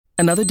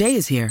Another day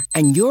is here,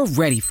 and you're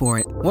ready for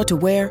it. What to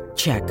wear?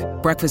 Check.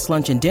 Breakfast,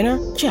 lunch, and dinner?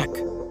 Check.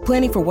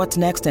 Planning for what's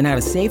next and how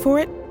to save for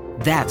it?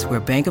 That's where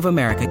Bank of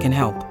America can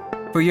help.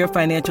 For your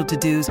financial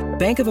to-dos,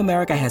 Bank of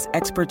America has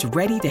experts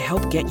ready to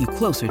help get you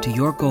closer to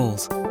your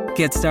goals.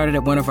 Get started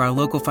at one of our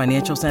local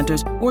financial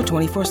centers or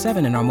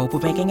 24/7 in our mobile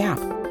banking app.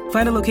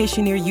 Find a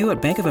location near you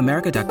at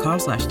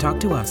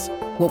bankofamerica.com/talktous.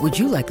 What would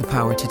you like the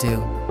power to do?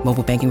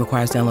 Mobile banking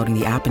requires downloading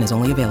the app and is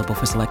only available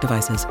for select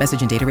devices.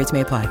 Message and data rates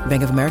may apply.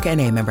 Bank of America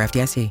N.A., member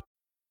FDIC.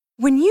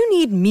 When you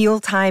need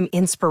mealtime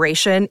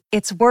inspiration,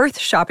 it's worth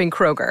shopping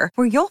Kroger,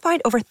 where you'll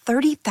find over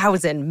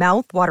 30,000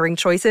 mouth-watering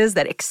choices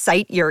that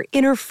excite your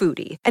inner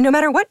foodie. And no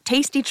matter what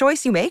tasty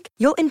choice you make,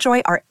 you'll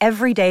enjoy our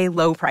everyday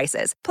low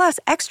prices, plus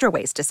extra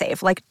ways to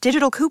save, like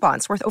digital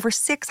coupons worth over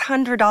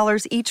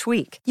 $600 each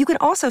week. You can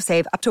also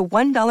save up to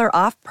 $1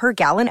 off per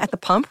gallon at the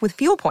pump with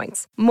fuel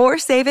points. More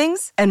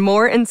savings and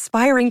more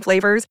inspiring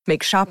flavors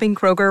make shopping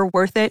Kroger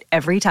worth it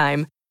every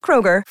time.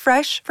 Kroger,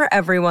 fresh for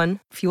everyone.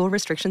 Fuel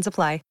restrictions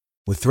apply.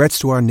 With threats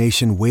to our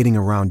nation waiting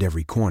around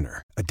every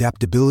corner,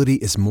 adaptability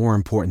is more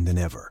important than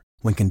ever.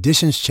 When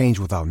conditions change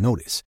without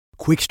notice,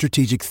 quick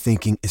strategic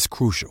thinking is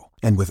crucial.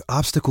 And with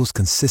obstacles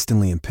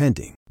consistently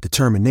impending,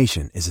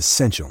 determination is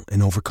essential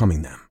in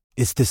overcoming them.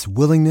 It's this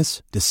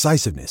willingness,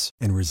 decisiveness,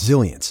 and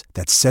resilience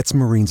that sets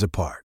Marines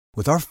apart.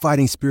 With our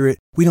fighting spirit,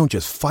 we don't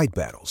just fight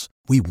battles,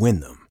 we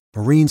win them.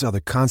 Marines are the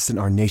constant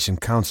our nation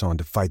counts on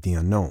to fight the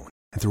unknown.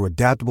 And through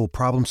adaptable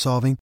problem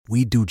solving,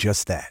 we do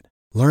just that.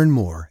 Learn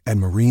more at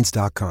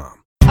marines.com.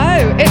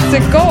 Oh, it's a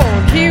goal.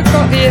 Who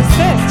got the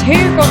assist?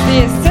 Who got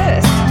the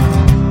assist?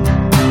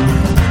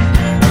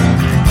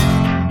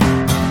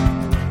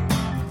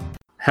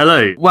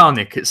 Hello. Well,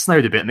 Nick, it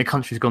snowed a bit and the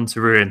country's gone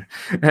to ruin.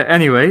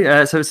 Anyway,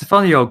 so it's a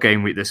funny old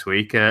game week this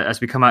week as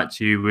we come at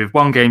you with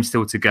one game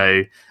still to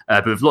go,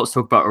 but with lots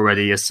to talk about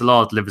already as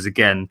Salah delivers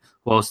again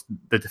whilst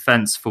the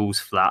defence falls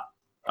flat.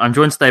 I'm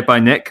joined today by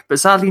Nick, but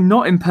sadly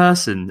not in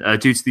person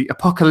due to the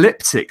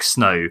apocalyptic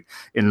snow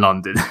in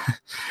London.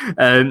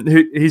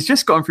 He's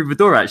just gotten through the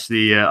door,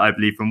 actually, I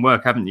believe, from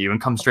work, haven't you? And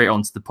come straight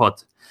onto the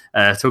pod.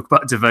 Talk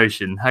about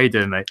devotion. How you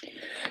doing, mate?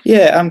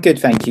 Yeah, I'm good,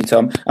 thank you,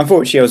 Tom.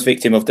 Unfortunately, I was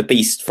victim of the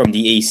beast from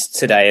the east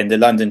today and the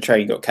London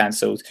train got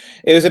cancelled.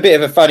 It was a bit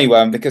of a funny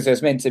one because there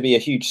was meant to be a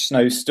huge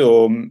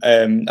snowstorm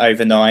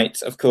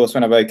overnight. Of course,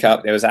 when I woke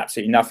up, there was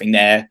absolutely nothing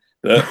there,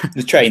 but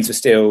the trains were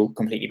still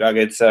completely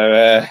buggered.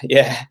 So,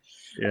 yeah.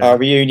 Our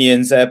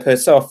reunions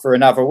put off for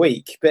another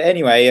week. But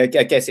anyway, I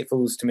guess it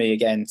falls to me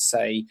again to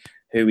say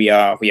who we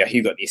are. We are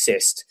Who Got the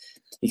Assist.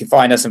 You can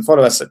find us and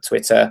follow us at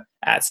Twitter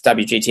at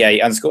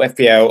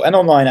WGTA_FPL and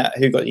online at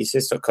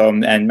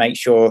whogottheassist.com. And make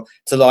sure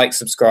to like,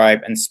 subscribe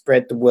and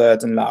spread the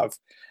word and love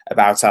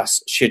about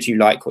us should you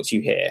like what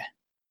you hear.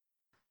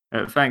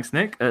 Thanks,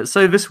 Nick.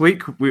 So this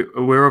week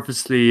we're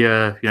obviously,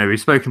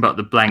 we've spoken about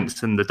the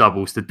blanks and the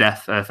doubles to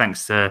death.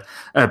 Thanks to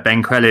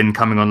Ben Crellin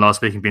coming on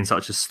last week and being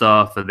such a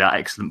star for that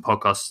excellent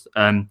podcast.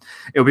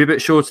 It'll be a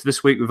bit shorter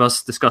this week with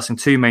us discussing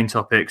two main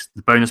topics: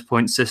 the bonus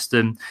point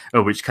system,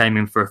 which came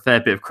in for a fair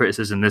bit of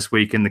criticism this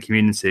week in the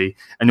community,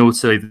 and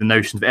also the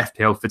notion of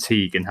FPL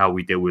fatigue and how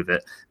we deal with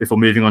it. Before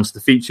moving on to the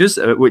features,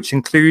 which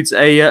includes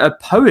a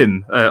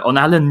poem on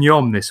Alan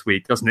Yom this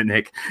week, doesn't it,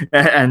 Nick?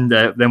 And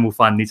then we'll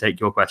finally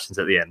take your questions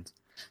at the end.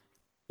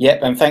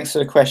 Yep, and thanks for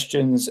the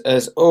questions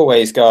as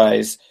always,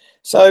 guys.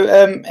 So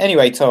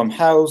anyway, Tom,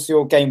 how's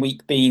your game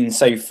week been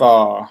so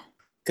far?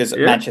 Because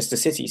Manchester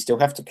City still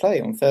have to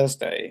play on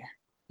Thursday.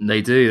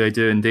 They do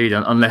indeed,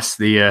 unless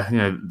the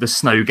the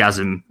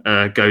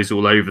snowgasm goes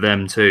all over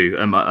them too.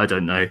 I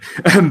don't know,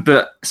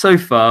 but so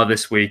far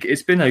this week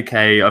it's been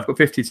okay. I've got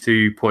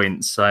 52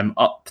 points. I'm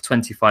up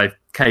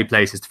 25k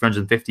places to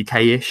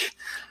 350k ish.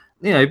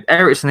 You know,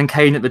 Eriksen and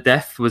Kane at the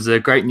death was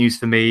great news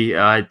for me.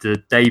 I had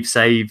Dave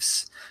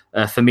saves.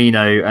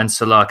 Firmino and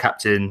Salah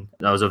captain.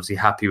 I was obviously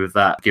happy with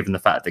that, given the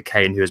fact that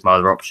Kane, who was my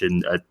other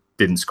option,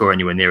 didn't score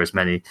anywhere near as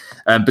many.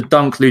 But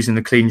Dunk losing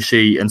the clean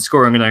sheet and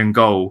scoring an own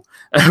goal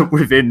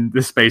within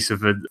the space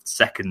of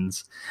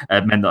seconds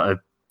meant that I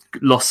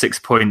lost 6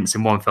 points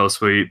in one fell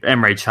swoop.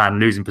 Emre Can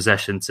losing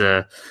possession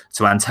to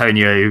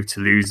Antonio,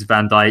 to lose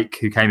Van Dijk,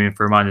 who came in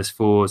for a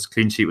 -4.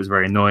 Clean sheet was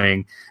very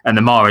annoying. And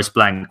the Mahrez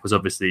blank was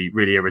obviously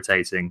really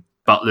irritating.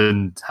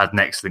 Butland had an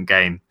excellent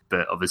game,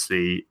 but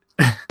obviously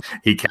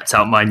he kept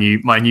out my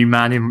new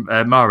man in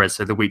Mahrez,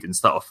 so the week didn't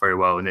start off very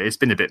well, and it's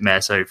been a bit meh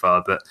so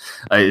far. But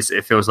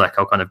it feels like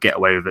I'll kind of get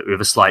away with it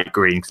with a slight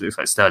green because it looks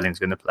like Sterling's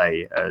going to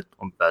play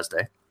on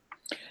Thursday.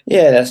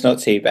 Yeah, that's not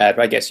too bad,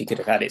 but I guess you could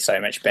have had it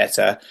so much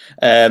better.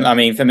 I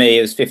mean, for me,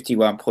 it was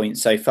 51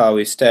 points so far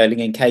with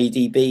Sterling and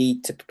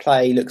KDB to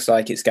play. Looks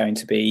like it's going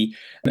to be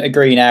a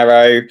green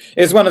arrow.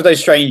 It was one of those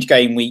strange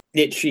game weeks.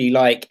 Literally,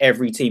 like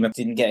every team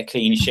didn't get a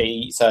clean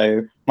sheet,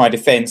 so my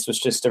defence was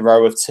just a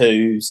row of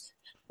twos.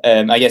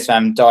 I guess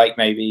Van Dijk,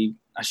 maybe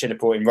I should have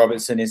brought in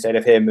Robertson instead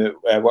of him.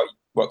 But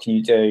what can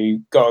you do?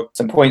 Got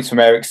some points from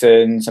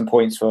Eriksen, some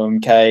points from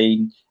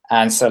Kane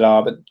and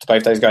Salah, but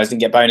both those guys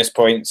didn't get bonus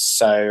points.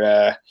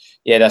 So,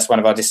 that's one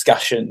of our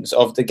discussions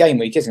of the game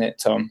week, isn't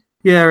it, Tom?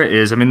 Yeah, it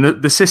is. I mean,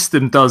 the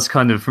system does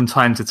kind of from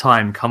time to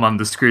time come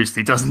under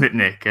scrutiny, doesn't it,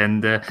 Nick?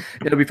 And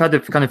we've had a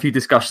kind of few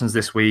discussions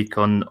this week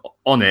on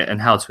it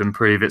and how to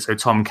improve it. So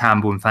Tom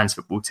Campbell and Fantasy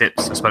Football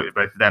Tips, I spoke with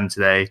both of them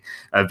today.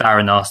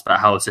 Varron asked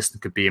about how the system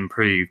could be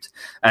improved.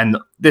 And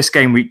this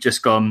game week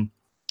just gone,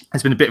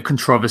 there's been a bit of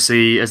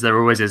controversy, as there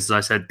always is, as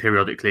I said,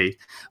 periodically,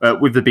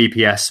 with the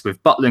BPS,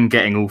 with Butland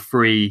getting all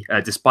three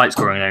despite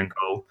scoring an own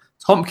goal.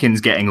 Tompkins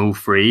getting all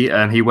three.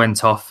 He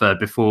went off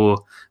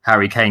before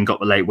Harry Kane got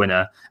the late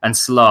winner, and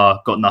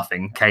Salah got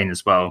nothing, Kane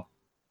as well.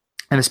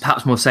 And it's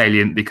perhaps more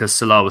salient because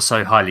Salah was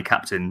so highly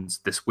captained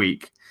this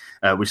week,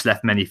 which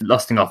left many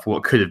lusting after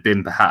what could have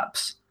been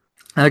perhaps.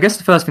 And I guess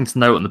the first thing to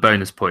note on the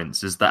bonus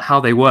points is that how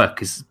they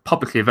work is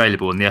publicly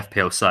available on the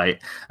FPL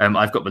site.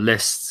 I've got the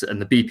lists,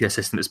 and the BPS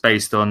system it's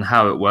based on.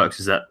 How it works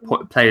is that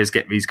players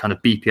get these kind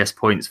of BPS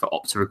points for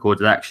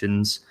Opta-recorded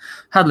actions.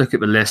 Had a look at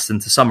the list, and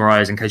to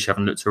summarise, in case you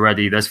haven't looked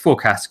already, there's 4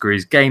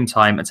 categories: game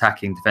time,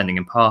 attacking, defending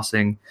and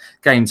passing.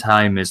 Game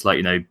time is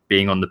like,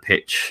 being on the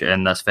pitch,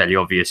 and that's fairly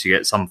obvious. You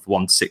get some for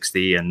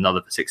 160 and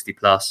another for 60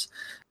 plus.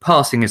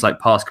 Passing is like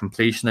pass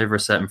completion over a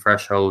certain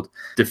threshold.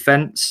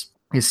 Defence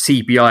is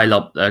CBI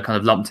kind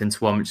of lumped into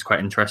one, which is quite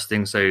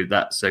interesting. So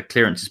that's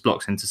clearances,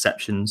 blocks,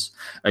 interceptions.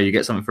 You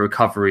get something for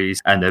recoveries,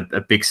 and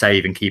a big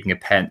save and keeping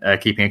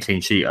a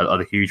clean sheet are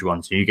the huge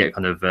ones. You get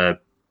kind of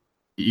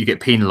you get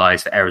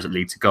penalised for errors that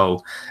lead to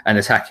goal. And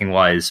attacking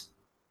wise,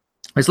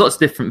 there's lots of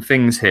different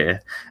things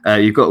here.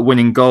 You've got a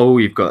winning goal,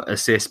 you've got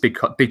assists, big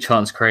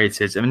chance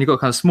created, and then you've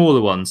got kind of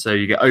smaller ones. So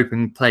you get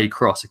open play,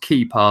 cross, a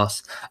key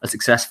pass, a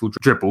successful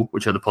dribble,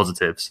 which are the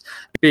positives.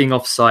 Being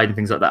offside and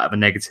things like that are the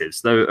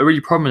negatives. Though a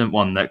really prominent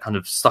one that kind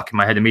of stuck in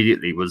my head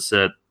immediately was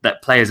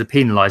that players are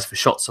penalised for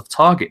shots off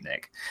target,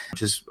 Nick,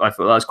 I thought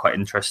that was quite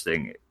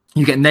interesting.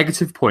 You get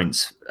negative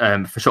points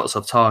for shots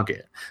off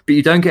target, but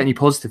you don't get any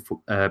positive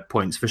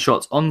points for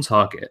shots on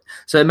target.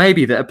 So it may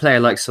be that a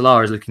player like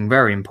Salah is looking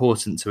very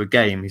important to a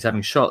game. He's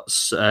having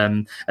shots,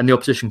 and the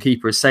opposition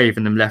keeper is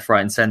saving them left,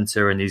 right, and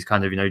centre, and he's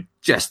kind of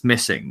just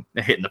missing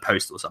a hit in the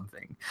post or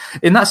something.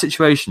 In that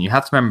situation, you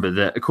have to remember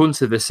that according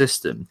to the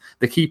system,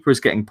 the keeper is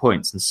getting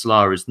points and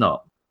Salah is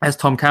not. As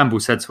Tom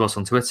Campbell said to us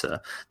on Twitter,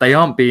 they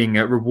aren't being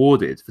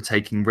rewarded for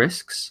taking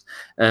risks.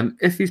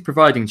 If he's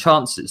providing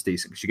chances,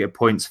 decent, because you get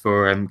points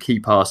for key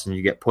pass and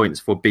you get points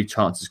for big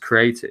chances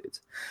created.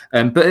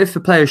 But if a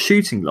player's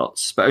shooting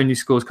lots, but only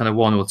scores kind of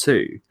 1 or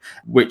 2,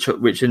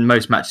 which in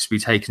most matches we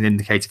take an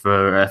indicator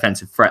for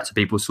offensive threat, so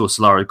people saw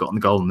Salah had gotten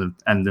the goal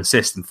and the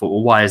assist and thought,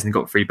 well, why hasn't he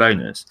got free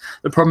bonus?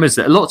 The problem is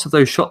that lots of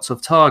those shots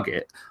off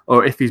target,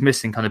 or if he's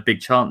missing kind of big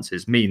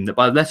chances, mean that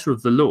by the letter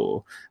of the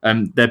law,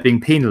 they're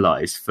being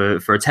penalised for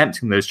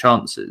attempting those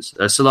chances.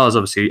 Salah's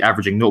obviously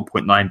averaging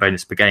 0.9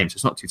 bonus per game, so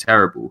it's not too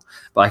terrible,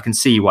 but I can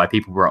see why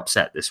people were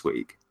upset this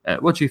week.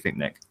 What do you think,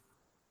 Nick?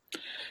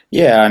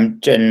 Yeah, I'm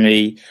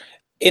generally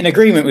in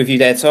agreement with you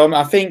there, Tom.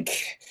 I think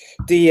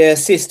the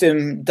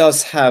system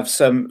does have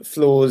some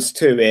flaws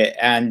to it,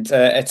 and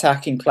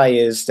attacking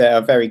players that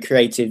are very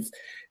creative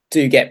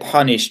do get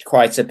punished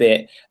quite a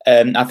bit.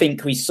 I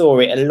think we saw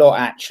it a lot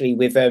actually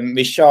with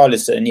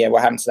Richarlison. Yeah,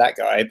 what happened to that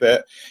guy?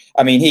 But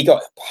I mean, he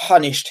got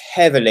punished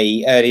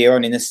heavily earlier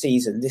on in the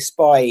season,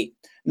 despite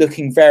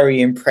looking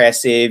very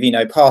impressive,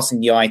 passing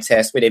the eye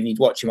test. Whenever you'd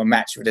watch him on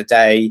Match of the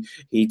Day,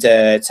 he'd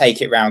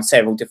take it round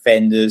several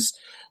defenders,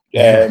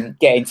 get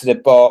into the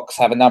box,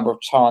 have a number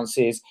of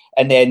chances,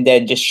 and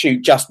then just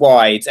shoot just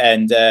wide.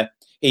 And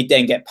he'd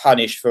then get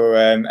punished for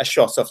a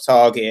shot off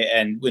target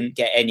and wouldn't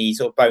get any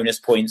sort of bonus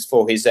points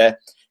for his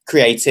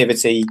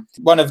creativity.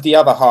 One of the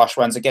other harsh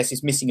ones, I guess,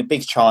 is missing a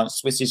big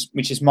chance, which is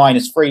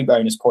 -3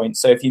 bonus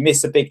points. So if you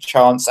miss a big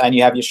chance and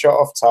you have your shot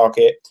off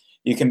target,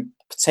 you can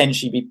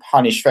potentially be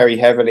punished very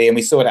heavily. And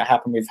we saw that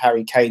happen with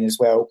Harry Kane as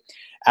well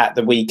at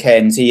the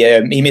weekend.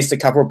 He missed a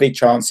couple of big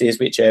chances,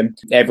 which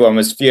everyone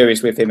was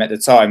furious with him at the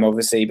time,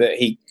 obviously, but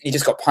he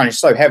just got punished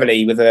so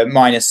heavily with a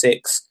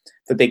 -6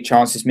 for big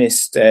chances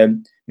missed,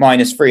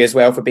 -3 as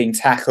well for being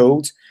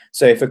tackled.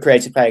 So if a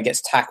creative player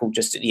gets tackled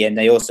just at the end,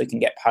 they also can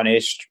get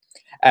punished.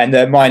 And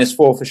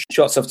 -4 for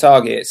shots off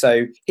target.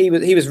 So he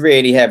was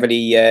really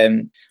heavily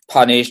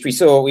punished.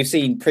 We've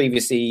seen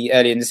previously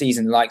earlier in the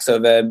season the likes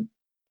of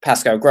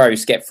Pascal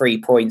Gross get 3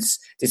 points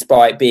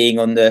despite being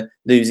on the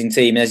losing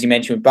team. And as you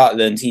mentioned with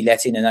Butland, he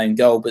let in an own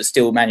goal but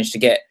still managed to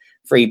get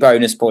 3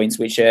 bonus points,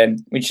 which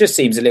just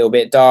seems a little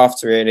bit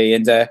daft, really.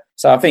 And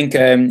so I think,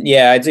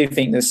 I do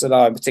think that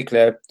Salah in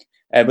particular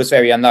was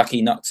very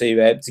unlucky not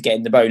to get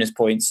in the bonus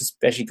points,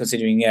 especially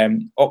considering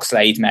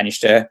Oxlade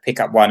managed to pick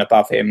up 1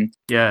 above him.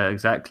 Yeah,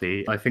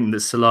 exactly. I think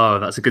that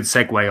Salah, that's a good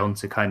segue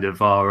onto kind of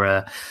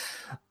our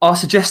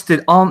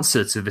suggested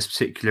answer to this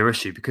particular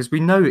issue, because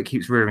we know it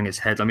keeps rearing its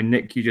head. I mean,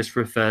 Nick, you just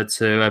referred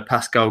to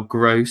Pascal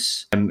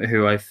Gross,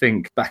 who I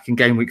think back in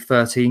game week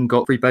 13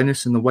 got free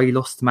bonus in the way he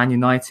lost to Man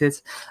United.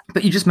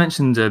 But you just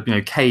mentioned,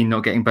 Kane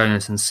not getting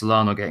bonus and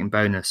Salah not getting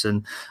bonus.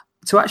 And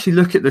to actually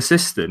look at the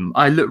system,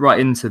 I looked right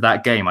into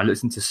that game. I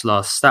looked into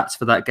Salah's stats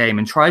for that game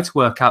and tried to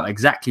work out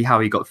exactly how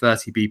he got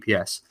 30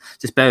 BPS.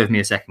 Just bear with me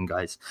a second,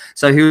 guys.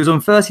 So he was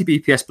on 30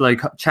 BPS below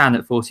Chan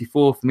at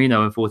 44, Firmino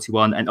on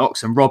 41, and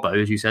Ox and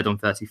Robbo, as you said, on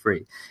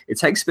 33. It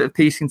takes a bit of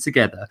piecing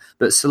together,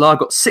 but Salah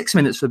got 6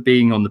 minutes for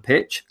being on the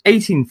pitch,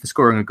 18 for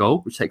scoring a goal,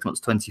 which takes him up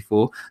to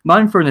 24,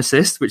 9 for an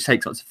assist, which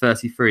takes up to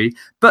 33,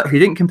 but he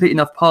didn't complete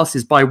enough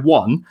passes by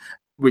 1,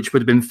 which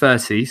would have been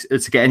 30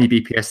 to get any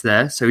BPS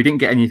there. So he didn't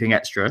get anything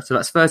extra. So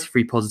that's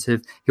 33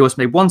 positive. He also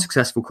made 1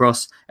 successful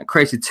cross and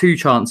created 2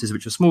 chances,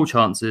 which are small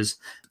chances,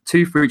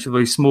 2 for each of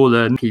those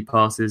smaller key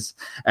passes,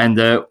 and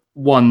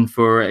 1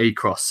 for a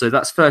cross. So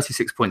that's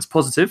 36 points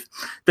positive.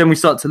 Then we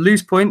start to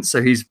lose points.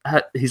 So he's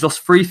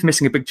lost 3 for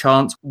missing a big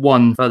chance,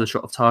 1 further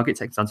shot of target,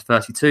 takes down to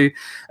 32.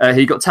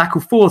 He got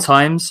tackled 4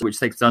 times, which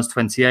takes down to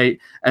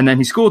 28. And then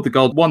he scored the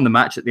goal, won the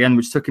match at the end,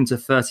 which took him to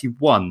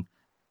 31.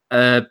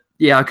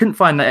 Yeah, I couldn't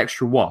find that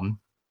extra 1.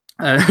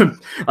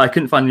 I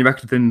couldn't find any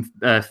record of him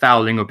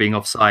fouling or being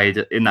offside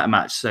in that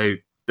match. So,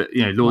 but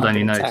Lord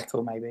only knows.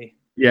 Tackle, maybe.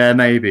 Yeah,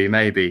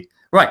 maybe.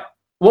 Right.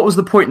 What was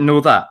the point in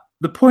all that?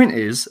 The point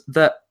is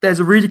that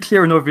there's a really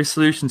clear and obvious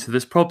solution to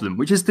this problem,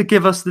 which is to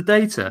give us the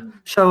data,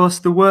 show us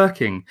the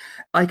working.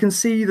 I can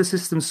see the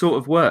system sort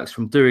of works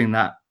from doing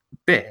that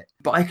bit,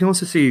 but I can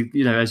also see,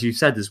 as you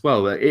said as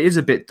well, it is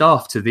a bit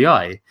daft to the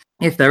eye.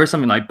 If there is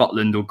something like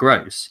Butland or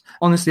Gross,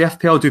 honestly,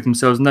 FPL do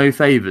themselves no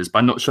favours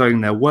by not showing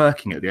their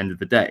working at the end of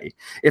the day.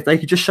 If they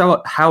could just show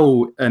up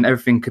how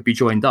everything could be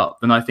joined up,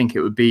 then I think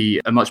it would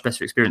be a much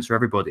better experience for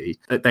everybody.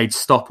 That they'd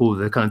stop all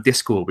the kind of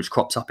discord which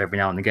crops up every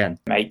now and again.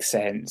 Makes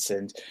sense.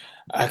 And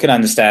I can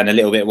understand a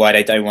little bit why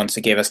they don't want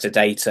to give us the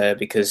data,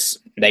 because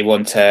they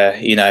want to,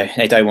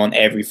 they don't want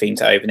everything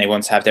to open. They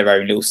want to have their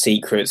own little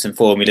secrets and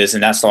formulas.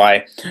 And that's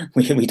why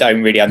we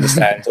don't really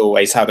understand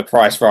always how the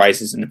price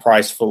rises and the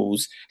price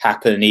falls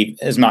happen,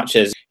 as much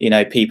as,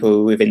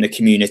 people within the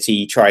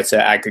community try to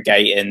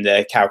aggregate and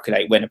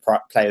calculate when a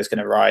player is going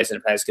to rise and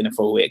a player is going to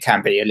fall. It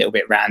can be a little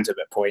bit random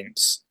at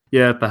points.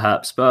 Yeah,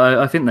 perhaps. But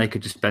I think they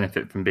could just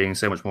benefit from being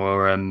so much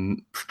more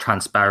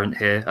transparent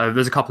here.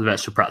 There's a couple of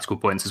extra practical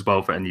points as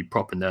well for any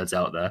proper nerds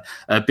out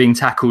there. Being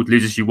tackled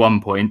loses you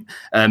 1 point,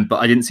 but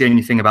I didn't see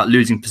anything about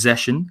losing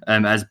possession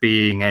as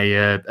being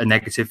a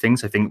negative thing.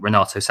 So I think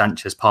Renato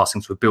Sanchez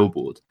passing to a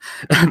billboard.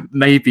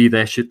 Maybe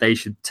they should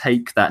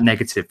take that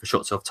negative for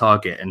shots off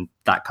target and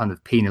that kind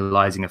of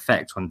penalising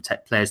effect on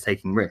players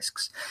taking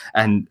risks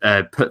and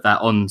put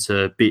that on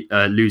to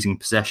losing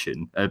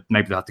possession.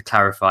 Maybe they'll have to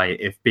clarify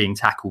if being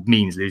tackled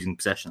means losing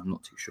possession. I'm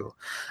not too sure.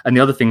 And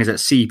the other thing is that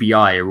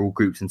CBI are all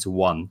grouped into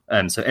 1.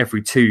 So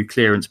every 2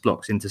 clearance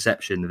blocks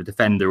interception, the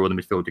defender or the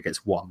midfielder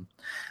gets 1.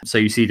 So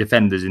you see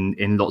defenders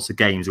in lots of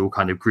games all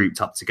kind of grouped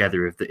up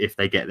together if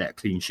they get that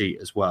clean sheet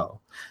as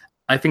well.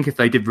 I think if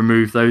they did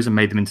remove those and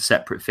made them into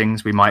separate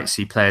things, we might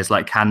see players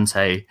like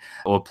Kante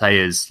or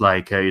players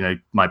like,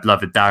 my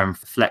beloved Darren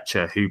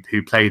Fletcher,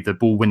 who played the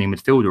ball-winning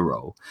midfielder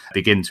role,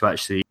 begin to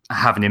actually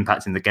have an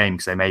impact in the game,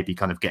 because they may be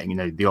kind of getting,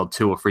 the odd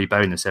 2 or 3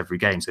 bonus every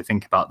game. So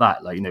think about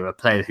that. Like, a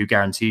player who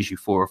guarantees you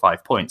 4 or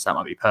 5 points, that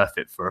might be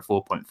perfect for a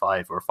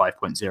 4.5 or a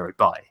 5.0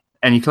 buy.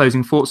 Any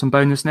closing thoughts on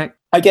bonus, Nick?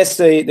 I guess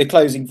the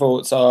closing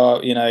thoughts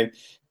are,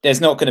 there's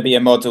not going to be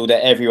a model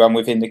that everyone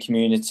within the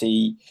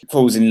community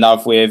falls in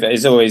love with.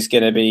 There's always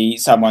going to be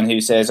someone who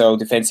says,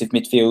 defensive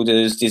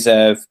midfielders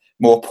deserve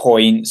more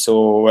points,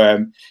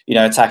 or,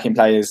 attacking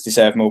players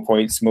deserve more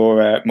points,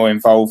 more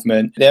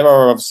involvement. There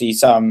are obviously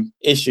some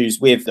issues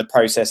with the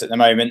process at the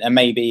moment, and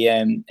maybe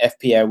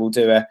FPL will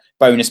do a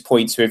bonus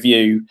points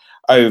review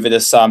over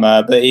the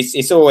summer. But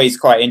it's always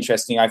quite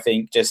interesting, I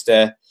think, just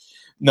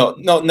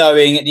not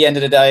knowing at the end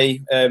of the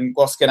day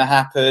what's going to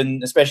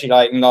happen, especially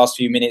like in the last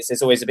few minutes.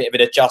 There's always a bit of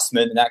an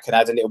adjustment, and that can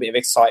add a little bit of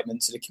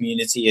excitement to the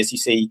community as you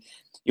see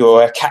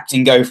your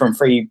captain go from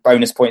 3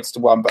 bonus points to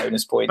 1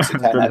 bonus point. It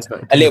can add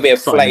a little bit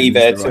of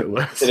flavour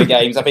to the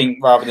games, I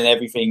think, rather than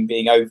everything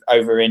being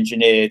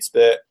over-engineered.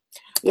 But,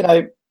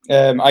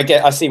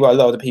 I see what a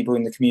lot of the people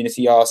in the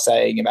community are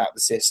saying about the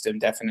system,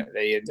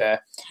 definitely. And,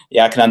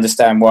 I can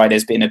understand why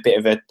there's been a bit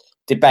of a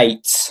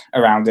debate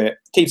around it.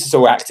 Keeps us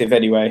all active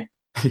anyway.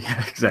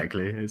 Yeah,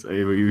 exactly.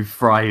 We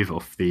thrive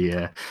off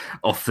the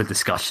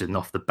discussion,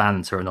 off the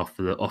banter, and off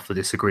the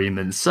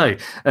disagreements. So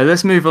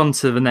let's move on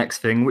to the next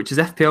thing, which is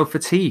FPL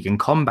fatigue and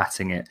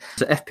combating it.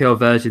 So FPL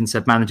Virgin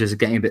said managers are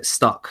getting a bit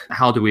stuck.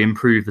 How do we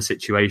improve the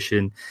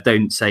situation?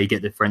 Don't say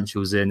get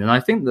differentials in. And I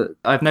think that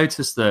I've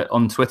noticed that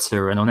on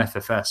Twitter and on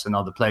FFS and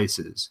other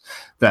places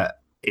that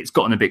it's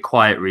gotten a bit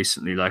quiet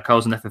recently. Like, I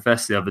was on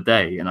FFS the other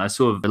day and I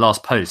saw the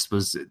last post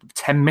was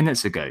 10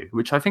 minutes ago,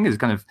 which I think is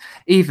kind of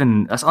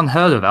that's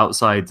unheard of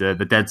outside the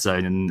dead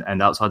zone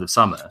and outside of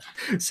summer.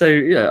 So,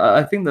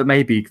 I think that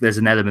maybe there's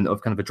an element of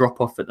kind of a drop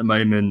off at the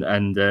moment.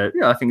 And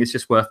I think it's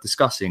just worth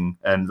discussing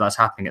that's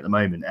happening at the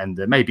moment, and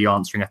maybe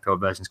answering FPL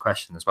Virgin's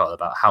question as well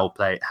about how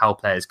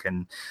players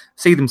can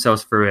see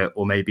themselves through it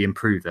or maybe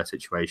improve their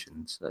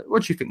situations.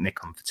 What do you think,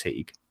 Nick, on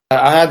fatigue?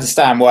 I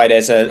understand why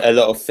there's a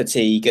lot of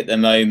fatigue at the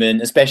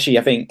moment, especially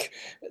I think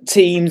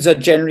teams are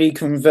generally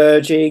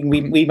converging.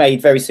 We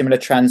made very similar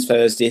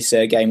transfers this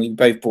game. We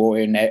both brought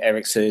in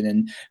Eriksen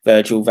and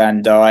Virgil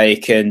van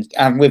Dijk,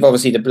 and with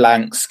obviously the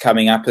blanks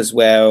coming up as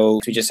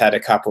well. We just had a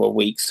couple of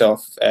weeks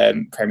off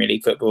Premier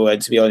League football,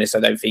 and to be honest, I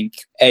don't think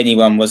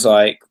anyone was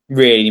like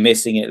really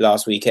missing it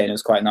last weekend. It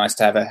was quite nice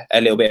to have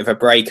a little bit of a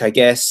break, I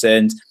guess.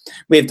 And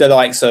with the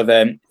likes of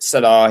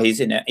Salah,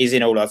 he's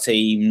in all our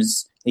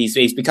teams.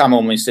 He's become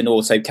almost an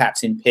auto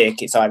captain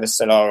pick. It's either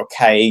Salah or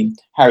Kane.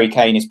 Harry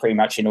Kane is pretty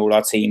much in all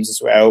our teams as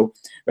well.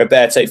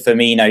 Roberto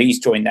Firmino, he's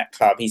joined that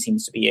club. He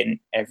seems to be in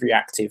every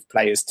active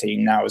players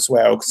team now as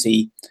well because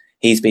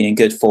he's been in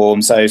good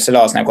form. So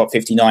Salah's now got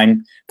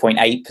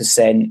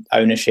 59.8%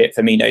 ownership.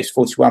 Firmino's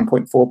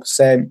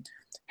 41.4%.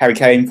 Harry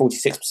Kane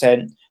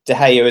 46%. De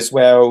Gea as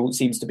well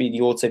seems to be the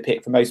auto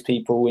pick for most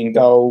people in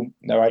goal.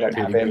 No, I don't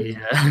have him.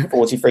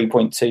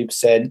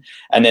 43.2%.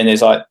 And then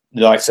there's like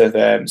the likes of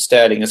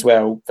Sterling as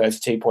well,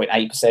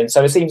 32.8%.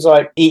 So it seems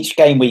like each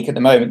game week at the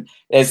moment,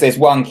 there's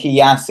one key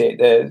asset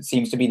that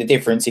seems to be the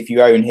difference. If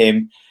you own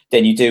him,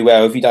 then you do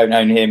well. If you don't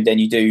own him, then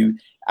you do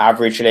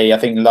averagely. I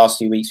think the last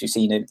few weeks we've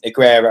seen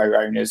Aguero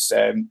owners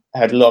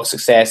had a lot of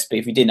success, but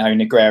if you didn't own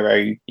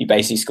Aguero, you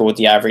basically scored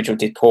the average or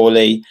did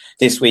poorly.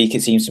 This week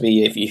it seems to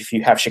be if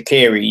you have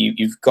Shaqiri,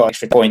 you've got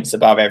extra points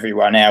above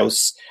everyone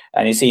else,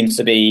 and it seems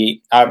to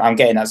be I'm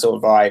getting that sort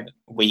of vibe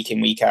week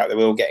in, week out that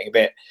we're all getting a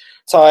bit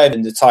tired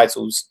and the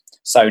title's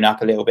sewn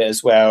up a little bit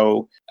as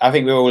well. I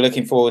think we're all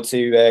looking forward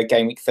to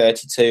game week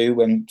 32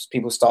 when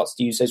people start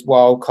to use those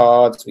wild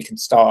cards. We can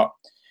start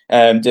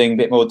doing a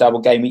bit more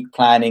double game week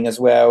planning as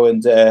well,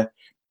 and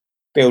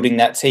building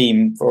that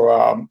team for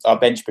our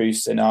bench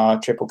boosts and our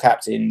triple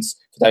captains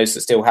for those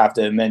that still have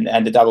them,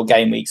 and the double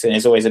game weeks. And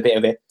there's always a bit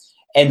of a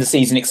end of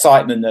season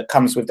excitement that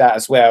comes with that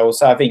as well.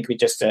 So I think we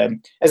just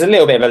there's a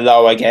little bit of a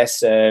lull, I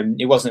guess.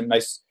 It wasn't the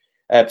most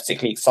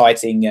particularly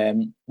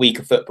exciting week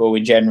of football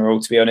in general,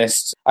 to be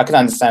honest. I can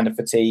understand the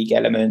fatigue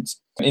element.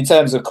 In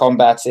terms of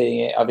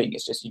combating it, I think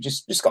it's just you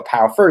just got to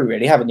power through,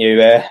 really, haven't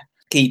you?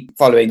 Keep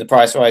following the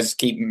price rise,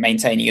 keep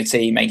maintaining your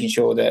team, making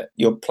sure that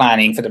your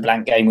planning for the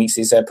blank game weeks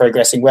is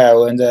progressing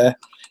well. And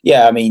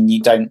I mean, you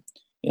don't,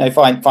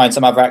 find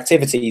some other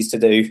activities to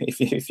do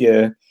if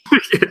you're a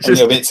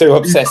little bit too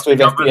obsessed with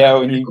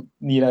FPL and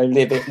you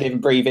live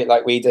and breathe it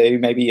like we do.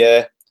 Maybe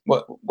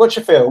watch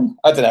a film.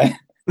 I don't know.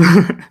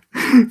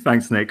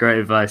 Thanks, Nick. Great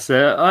advice.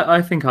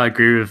 I think I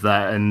agree with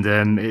that,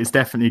 and it's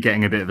definitely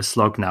getting a bit of a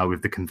slog now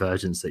with the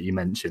convergence that you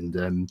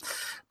mentioned.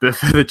 But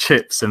for the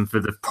chips and for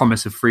the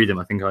promise of freedom,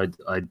 I think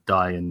I'd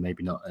die and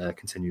maybe not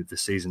continue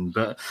this season.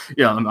 But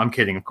yeah, I'm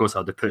kidding. Of course,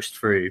 I'd have pushed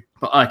through.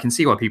 But I can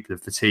see why people are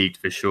fatigued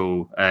for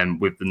sure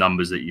with the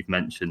numbers that you've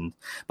mentioned.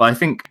 But I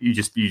think you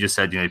just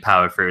said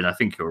power through, and I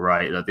think you're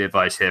right. Like, the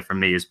advice here from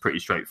me is pretty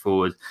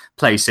straightforward: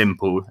 play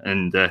simple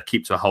and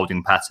keep to a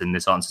holding pattern.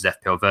 This answers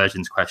FPL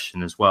Virgin's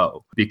question as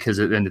well, because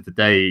at the end of the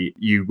day,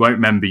 you won't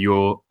remember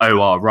your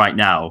OR right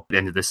now at the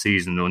end of the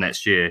season or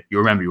next year.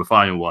 You'll remember your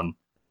final one.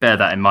 Bear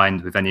that in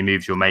mind with any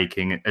moves you're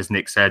making. As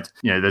Nick said,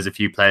 there's a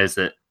few players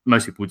that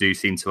most people do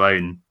seem to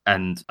own,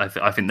 and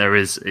I think there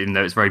is, even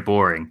though it's very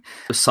boring,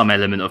 there's some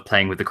element of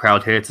playing with the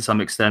crowd here to some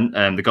extent.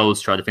 The goal is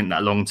to try to think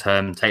that long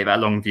term, take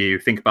that long view,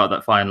 think about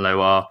that final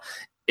OR.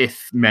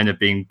 If men are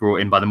being brought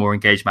in by the more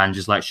engaged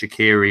managers like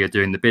Shaqiri are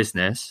doing the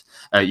business,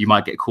 you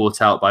might get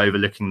caught out by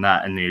overlooking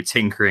that and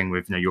tinkering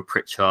with your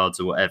Pritchards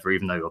or whatever,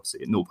 even though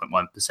obviously at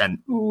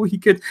 0.1%, he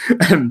could.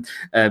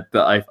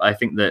 But I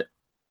think that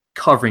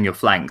covering your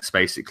flanks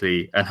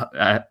basically and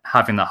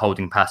having that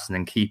holding pattern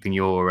and keeping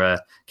your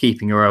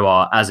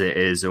OR as it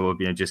is, or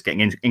just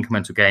getting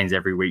incremental gains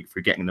every week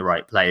through getting the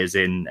right players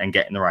in and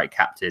getting the right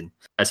captain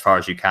as far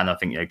as you can. I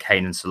think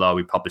Kane and Salah,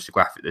 we published a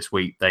graphic this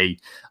week. They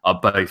are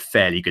both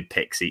fairly good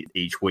picks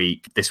each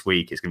week. This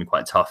week it's going to be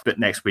quite tough, but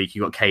next week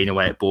you got Kane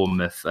away at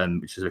Bournemouth,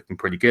 which is looking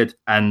pretty good.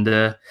 And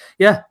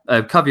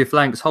cover your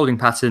flanks, holding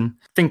pattern,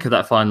 think of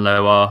that final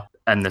OR.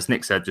 And as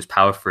Nick said, just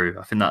power through.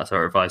 I think that's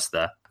our advice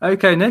there.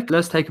 Okay, Nick,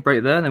 let's take a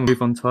break there and then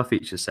move on to our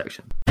features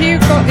section. Who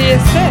got the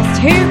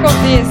assist?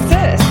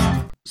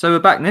 So we're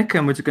back, Nick,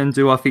 and we're going to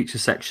do our feature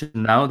section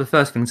now. The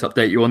first thing to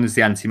update you on is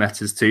the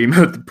anti-metas team,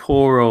 the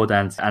poor old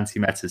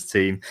anti-metas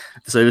team.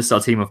 So this is our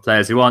team of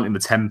players who aren't in the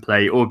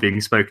template or being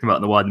spoken about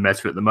in the wider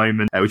meta at the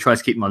moment. We try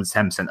to keep them under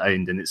 10%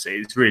 owned, and it's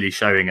really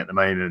showing at the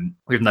moment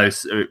with no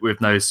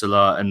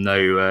Salah and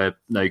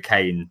no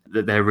Kane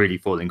that they're really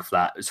falling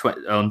flat. It's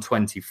on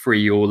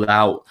 23 all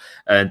out,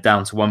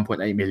 down to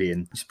 1.8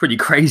 million. It's pretty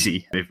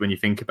crazy when you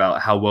think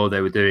about how well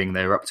they were doing.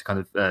 They were up to kind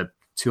of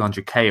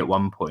 200k at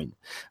one point,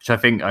 which I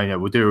think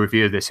we'll do a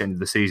review of this end of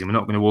the season. We're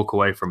not going to walk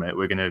away from it.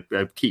 We're going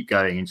to keep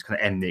going and just kind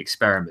of end the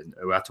experiment.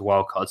 We'll have to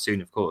wildcard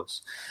soon, of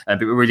course. But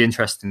we're really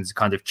interested to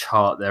kind of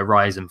chart their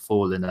rise and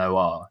fall in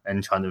OR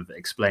and kind of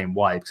explain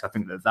why, because I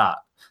think that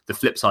the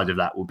flip side of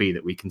that will be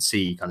that we can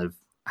see kind of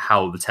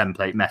how the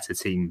template meta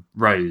team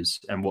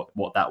rose and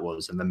what that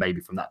was, and then maybe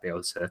from that be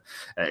able to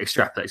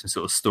extrapolate some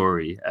sort of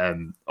story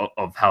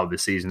of how the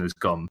season has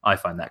gone. I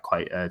find that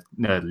quite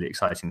nerdily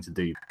exciting to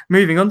do.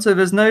 Moving on, so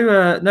there's no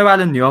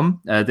Alan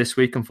Nyom this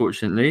week,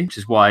 unfortunately, which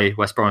is why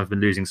West Brom have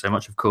been losing so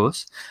much, of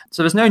course.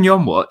 So there's no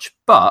Nyom watch,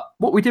 but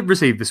what we did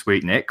receive this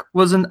week, Nick,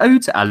 was an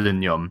ode to Alan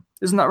Nyom.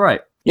 Isn't that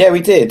right? Yeah,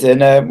 we did,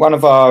 and one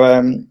of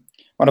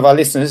our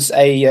listeners,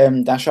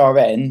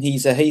 A-RN,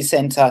 he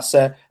sent us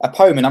a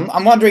poem, and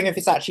I'm wondering if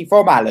it's actually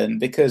from Alan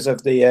because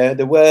of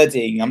the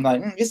wording. I'm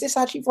like, is this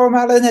actually from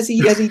Alan? Has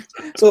he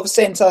sort of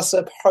sent us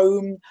a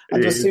poem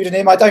under a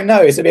pseudonym? I don't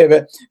know. It's a bit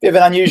of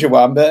an unusual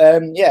one,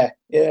 but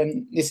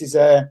this is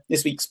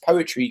this week's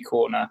Poetry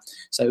Corner.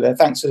 So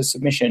thanks for the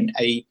submission,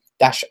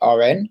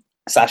 A-RN/Alan.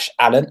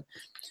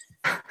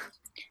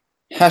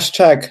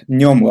 Hashtag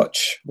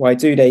Nyomwatch. Why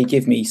do they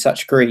give me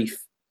such grief?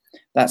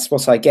 That's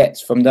what I get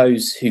from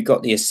those who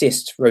got the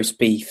assist roast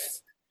beef.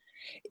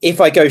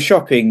 If I go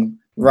shopping,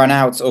 run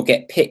out or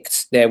get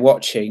picked, they're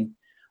watching.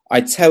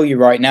 I tell you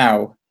right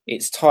now,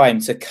 it's time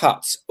to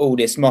cut all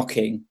this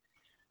mocking.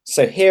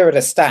 So here are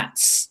the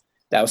stats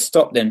that'll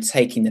stop them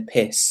taking the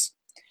piss.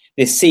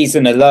 This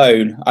season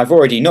alone, I've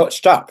already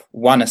notched up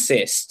 1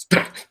 assist,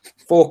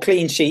 4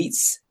 clean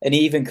sheets, and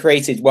even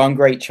created 1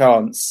 great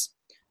chance.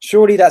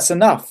 Surely that's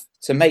enough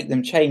to make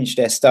them change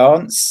their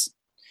stance.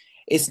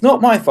 It's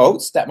not my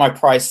fault that my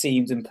price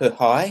seemed and put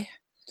high.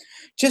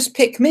 Just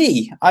pick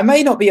me. I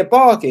may not be a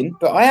bargain,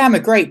 but I am a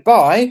great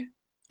buy.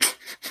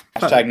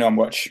 Hashtag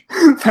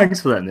Nyomwatch.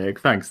 Thanks for that, Nick.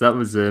 Thanks. That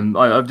was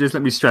just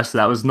let me stress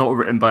that was not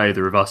written by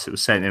either of us. It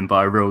was sent in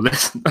by a real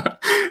listener,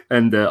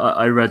 and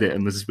I read it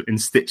and was in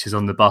stitches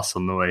on the bus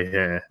on the way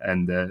here.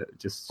 And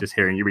just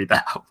hearing you read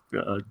that out,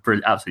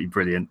 absolutely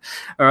brilliant.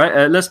 All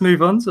right, let's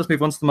move on. So let's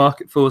move on to the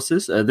market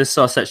forces. This is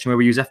our section where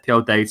we use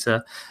FPL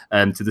data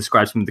to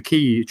describe some of the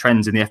key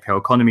trends in the FPL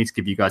economy to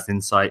give you guys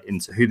insight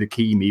into who the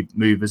key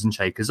movers and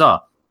shakers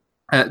are.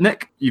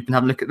 Nick, you've been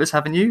having a look at this,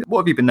 haven't you? What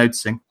have you been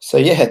noticing?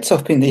 So,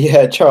 topping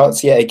the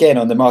charts yet again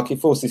on the market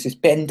forces is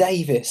Ben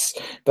Davies.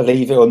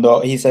 Believe it or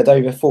not, he's had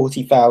over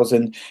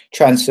 40,000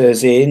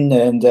 transfers in.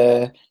 And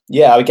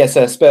I guess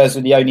Spurs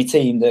were the only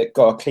team that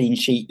got a clean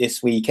sheet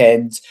this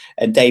weekend.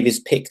 And Davies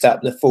picked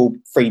up the full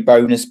 3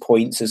 bonus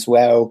points as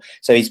well.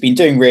 So he's been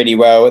doing really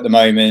well at the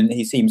moment.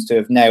 He seems to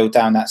have nailed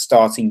down that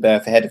starting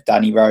berth ahead of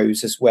Danny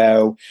Rose as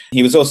well.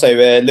 He was also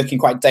looking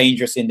quite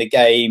dangerous in the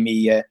game.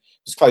 He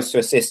was close to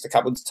assist a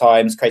couple of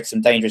times, created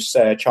some dangerous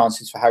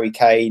chances for Harry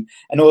Kane,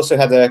 and also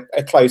had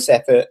a close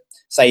effort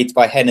saved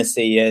by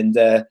Hennessy. And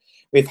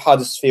with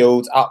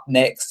Huddersfield up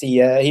next,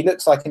 he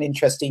looks like an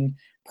interesting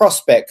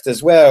prospect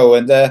as well.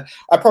 And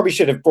I probably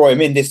should have brought him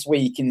in this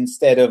week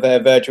instead of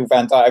Virgil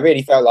van Dijk. I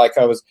really felt like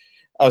I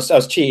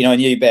was cheating on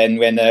you, Ben,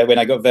 when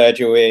I got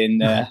Virgil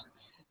in,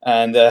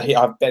 and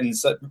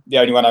Ben's the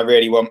only one I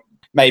really want.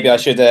 Maybe I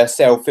should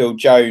sell Phil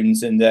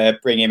Jones and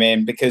bring him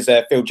in, because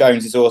Phil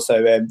Jones is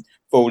also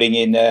falling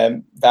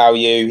in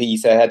value.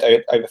 He's had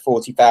over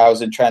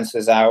 40,000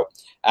 transfers out,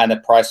 and a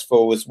price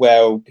fall as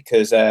well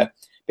because of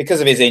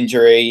his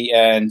injury.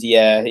 And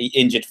he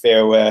injured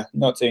Phil,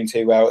 not doing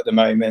too well at the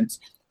moment.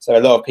 So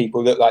a lot of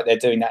people look like they're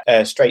doing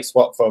that straight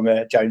swap from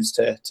Jones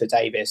to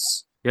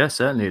Davies. Yeah,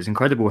 certainly. It's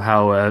incredible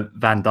how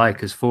Van Dijk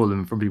has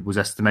fallen from people's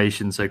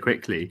estimation so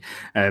quickly.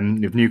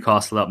 With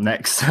Newcastle up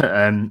next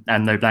and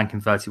no blank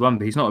in 31,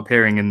 but he's not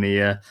appearing in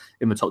the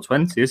top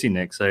 20, is he,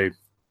 Nick? So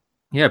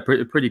yeah,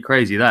 pretty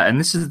crazy that. And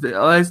this is,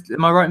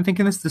 am I right in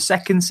thinking this is the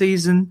second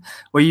season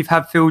where you've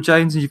had Phil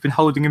Jones and you've been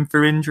holding him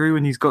for injury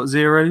when he's got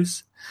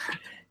zeros?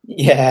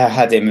 Yeah, I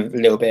had him a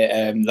little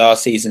bit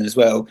last season as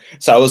well.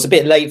 So I was a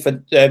bit late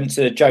to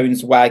the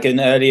Jones wagon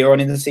earlier on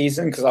in the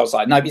season, because I was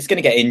like, no, he's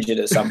going to get injured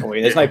at some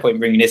point. There's no point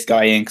bringing this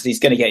guy in because he's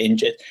going to get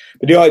injured.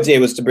 But the idea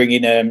was to bring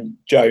in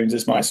Jones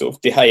as my sort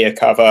of De Gea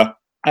cover.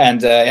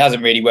 And it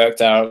hasn't really worked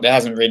out. There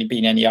hasn't really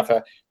been any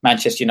other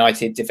Manchester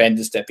United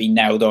defenders that have been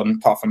nailed on,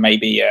 apart from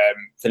maybe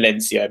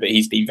Valencia, but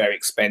he's been very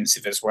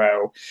expensive as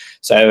well.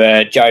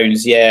 So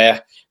Jones,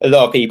 a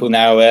lot of people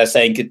now are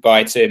saying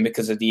goodbye to him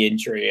because of the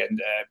injury,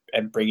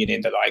 and bringing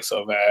in the likes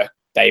of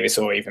Davis,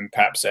 or even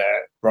perhaps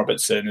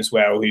Robertson as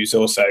well, who's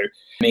also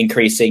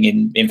increasing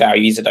in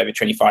value. He's at over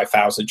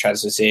 25,000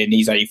 transfers in.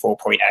 He's only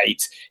 4.8,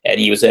 and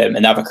he was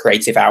another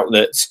creative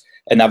outlet,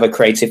 another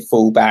creative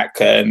fullback,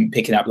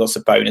 picking up lots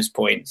of bonus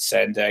points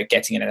and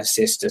getting an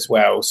assist as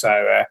well.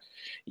 So,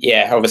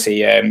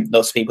 obviously,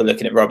 lots of people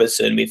looking at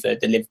Robertson with the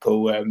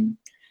Liverpool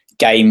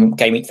game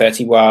week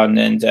 31,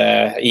 and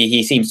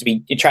he seems to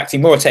be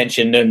attracting more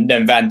attention than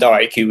Van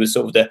Dijk, who was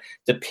sort of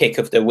the pick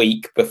of the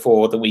week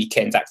before the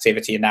weekend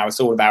activity. And now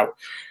it's all about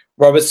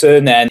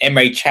Robertson, and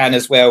Emre Can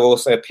as well,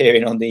 also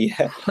appearing on the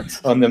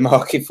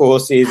market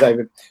forces.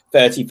 Over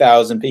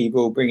 30,000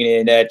 people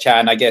bringing in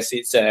Can. I guess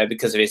it's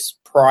because of his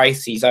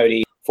price. He's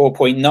only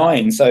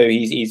 4.9, so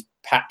he's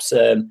perhaps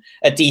a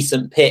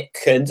decent pick.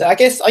 And I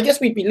guess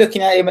we'd be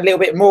looking at him a little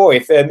bit more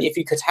if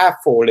you could have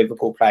 4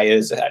 Liverpool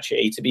players,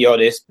 actually, to be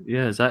honest.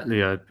 Yeah,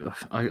 exactly.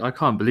 I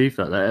can't believe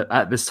that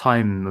at this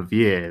time of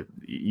year,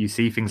 you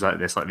see things like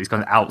this, like these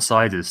kind of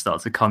outsiders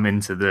start to come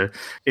into the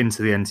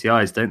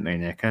NTIs, don't they,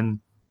 Nick? And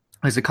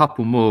there's a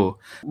couple more.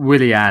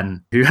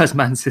 Willian, who has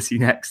Man City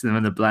next to them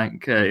in the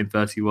blank in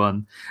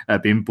 31,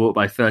 being bought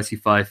by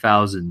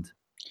 35,000.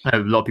 A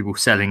lot of people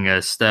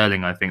selling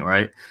Sterling, I think,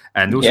 right?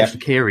 And also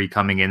Shaqiri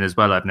coming in as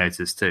well, I've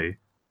noticed too.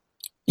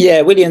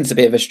 Yeah, Willian's a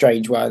bit of a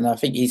strange one. I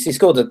think he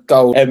scored a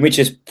goal, which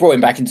has brought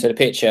him back into the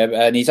picture,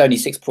 and he's only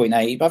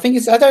 6.8. But I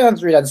think I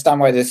don't really understand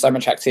why there's so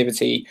much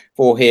activity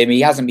for him.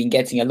 He hasn't been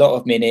getting a lot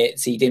of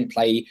minutes. He didn't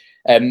play,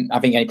 I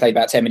think he only played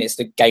about 10 minutes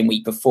the game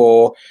week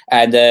before.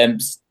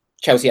 And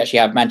Chelsea actually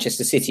have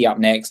Manchester City up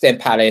next, then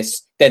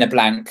Palace, then a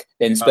blank,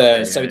 then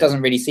Spurs. Okay, so it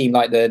doesn't really seem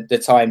like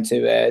the time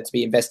to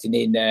be investing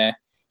in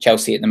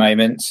Chelsea at the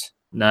moment.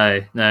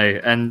 No. But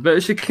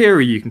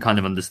Shaqiri, you can kind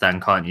of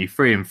understand, can't you?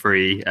 3 and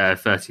 3,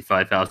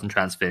 35,000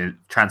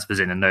 transfers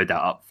in, and no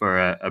doubt up for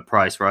a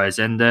price rise.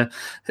 And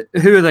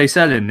who are they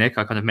selling, Nick?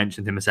 I kind of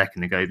mentioned him a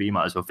second ago, but you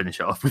might as well finish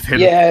it off with him.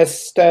 Yeah,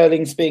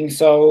 Sterling's being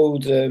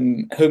sold.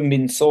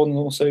 Heung-min Son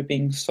also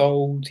being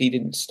sold. He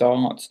didn't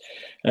start.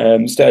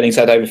 Sterling's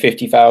had over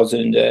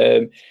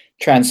 50,000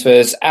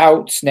 transfers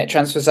out, net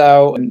transfers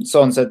out, and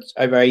Son's had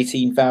over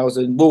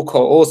 18,000.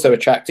 Walcott also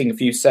attracting a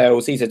few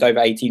sales. He's had over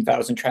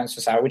 18,000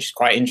 transfers out, which is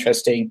quite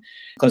interesting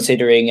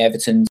considering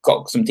Everton's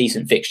got some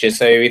decent fixtures.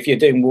 So if you're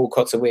doing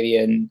Walcott to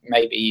Willian,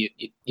 maybe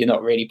you're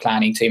not really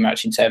planning too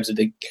much in terms of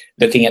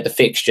looking at the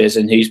fixtures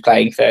and who's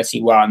playing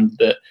 31.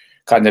 But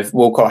kind of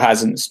Walcott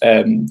hasn't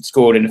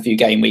scored in a few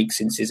game weeks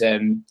since his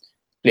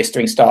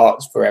blistering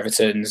starts for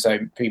Everton. So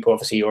people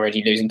obviously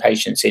already losing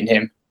patience in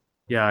him.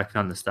 Yeah, I can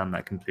understand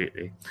that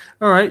completely.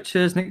 All right,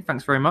 cheers, Nick.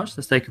 Thanks very much.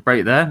 Let's take a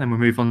break there, and we'll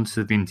move on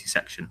to the Vinti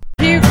section.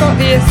 Who got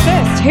the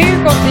assist?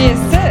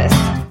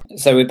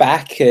 So we're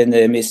back, and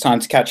it's time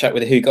to catch up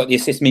with the Who Got the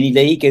Assist mini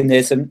league. And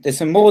there's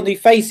some more new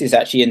faces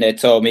actually in there,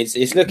 Tom.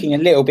 It's looking a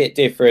little bit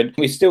different.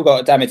 We've still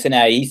got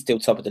Damitane. He's still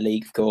top of the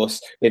league, of course,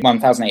 with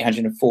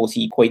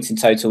 1,840 points in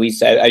total.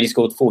 He's only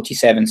scored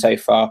 47 so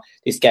far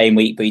this game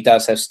week, but he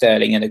does have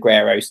Sterling and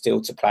Aguero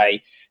still to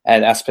play.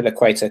 And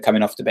Azpilicueta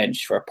coming off the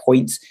bench for a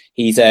point.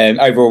 He's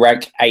overall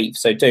ranked 8th,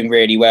 so doing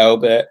really well.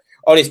 But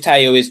on his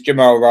tail is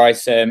Jamal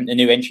Rice, a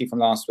new entry from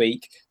last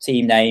week.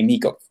 Team name, he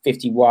got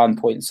 51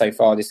 points so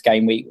far this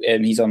game week.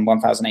 He's on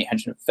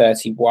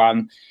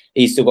 1,831.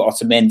 He's still got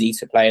Otamendi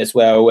to play as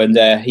well, and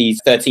he's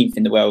 13th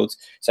in the world,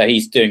 so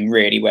he's doing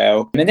really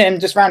well. And then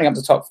just rounding up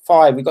the top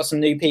 5, we've got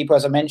some new people,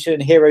 as I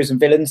mentioned, heroes and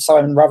villains.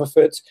 Simon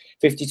Rutherford,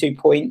 52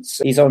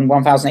 points. He's on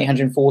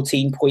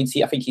 1,814 points.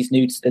 I think he's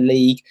new to the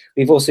league.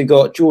 We've also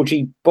got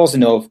Georgi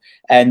Bozanov,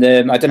 and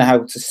I don't know how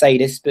to say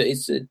this, but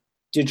it's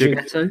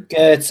Ghetto,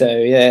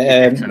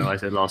 yeah. I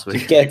said last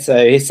week.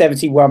 Ghetto, he's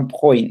 71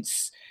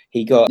 points.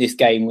 He got this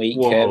game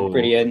week,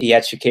 brilliant. He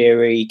had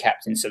Shaqiri,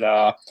 Captain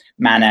Salah,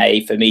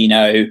 Mane,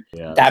 Firmino,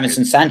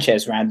 Davinson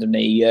Sanchez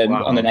randomly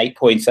on an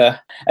 8-pointer.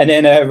 And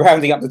then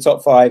rounding up the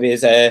top 5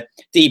 is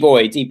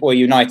D-Boy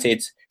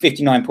United,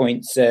 59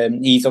 points.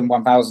 He's on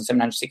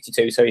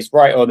 1,762, so he's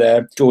right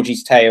on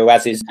Georgie's tail,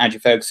 as is Andrew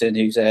Ferguson,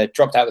 who's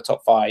dropped out of the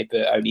top 5,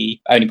 but only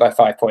by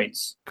 5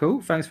 points.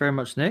 Cool. Thanks very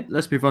much, Nick.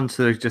 Let's move on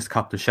to just a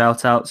couple of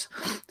shout-outs.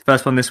 The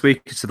first one this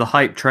week is to the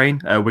Hype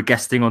Train. We're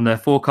guesting on their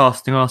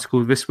forecasting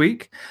article this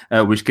week,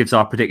 which gives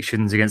our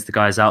predictions against the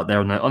guys out there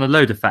on a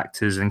load of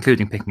factors,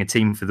 including picking a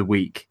team for the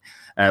week,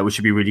 which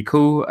would be really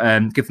cool.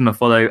 Give them a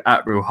follow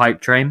at Real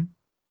Hype Train.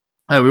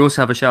 We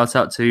also have a shout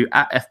out to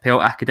at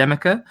FPL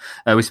Academica.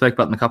 We spoke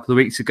about them a couple of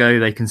weeks ago.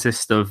 They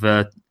consist of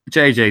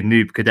JJ,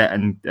 Noob, Cadet,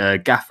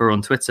 and Gaffer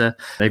on Twitter.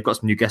 They've got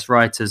some new guest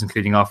writers,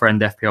 including our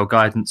friend FPL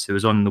Guidance, who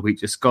was on the week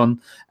just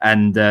gone.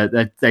 And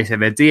they say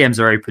their DMs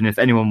are open if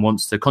anyone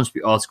wants to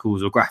contribute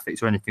articles or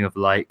graphics or anything of the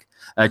like.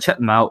 Check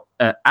them out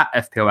at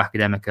FPL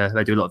Academica.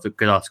 They do a lot of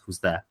good articles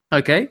there.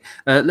 Okay,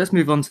 let's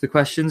move on to the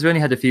questions. We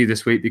only had a few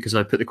this week because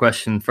I put the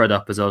question thread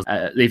up as I was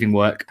leaving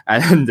work.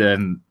 And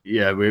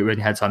we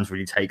only had time to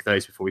really take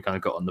those before we kind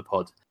of got on the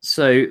pod.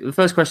 So the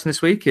first question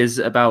this week is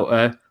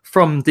about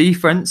from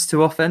defense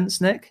to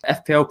offense, Nick.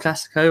 FPL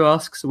Classico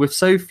asks, with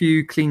so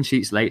few clean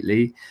sheets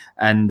lately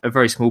and a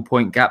very small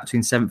point gap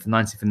between 7th and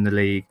 19th in the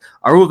league,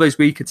 are all those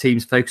weaker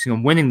teams focusing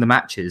on winning the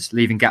matches,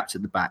 leaving gaps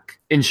at the back?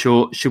 In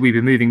short, should we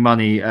be moving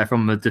money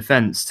from the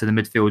defence to the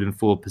midfield and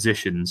forward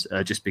positions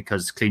just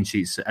because clean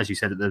sheets, as you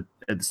said at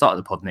the start of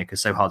the pod, Nick, are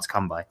so hard to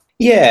come by?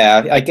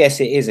 Yeah, I guess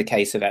it is a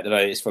case of at the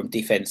moment it's from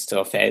defence to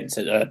offence.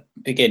 At the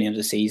beginning of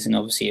the season,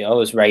 obviously, I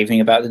was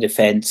raving about the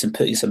defence and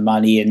putting some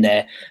money in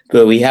there,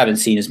 but we haven't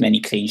seen as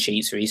many clean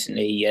sheets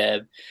recently.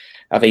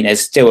 I think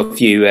there's still a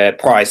few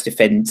prized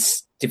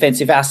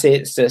defensive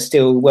assets that are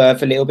still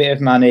worth a little bit of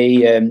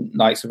money,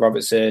 likes of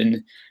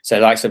Robertson, so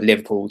likes of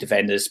Liverpool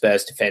defenders,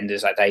 Spurs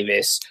defenders like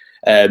Davis,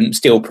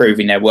 still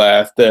proving their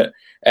worth. But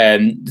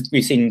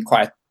we've seen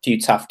quite a few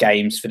tough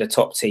games for the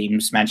top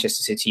teams.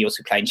 Manchester City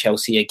also playing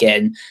Chelsea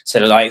again. So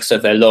the likes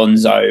of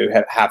Alonso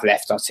have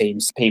left our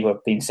teams. People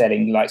have been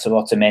selling the likes of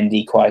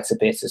Otamendi quite a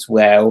bit as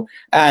well.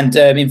 And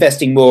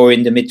investing more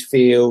in the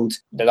midfield,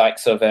 the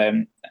likes of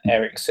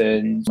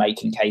Eriksen,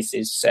 making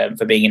cases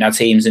for being in our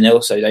teams, and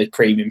also those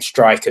premium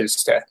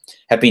strikers that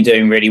have been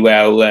doing really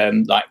well,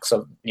 like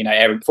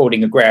Eric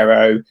Fording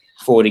Aguero,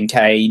 Fording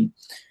Kane.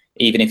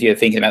 Even if you're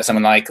thinking about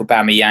someone like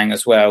Aubameyang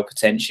as well,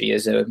 potentially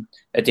as a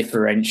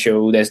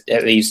differential, there's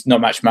at least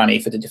not much money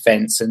for the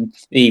defence, and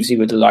leaves you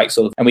with the likes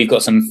of, and we've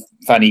got some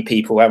funny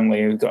people, haven't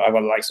we? We've got the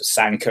likes of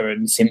Sanka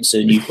and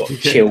Simpson. You've got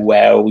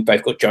Chilwell. We've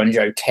both got John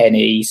Joe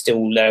Kenny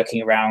still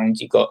lurking around.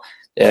 You've got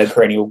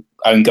perennial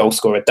own goal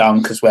scorer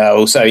Dunk as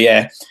well. So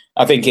yeah,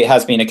 I think it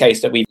has been a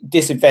case that we've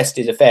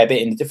disinvested a fair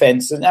bit in the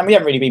defence, and we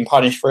haven't really been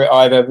punished for it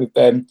either.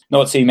 With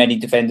not too many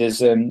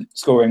defenders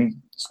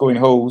scoring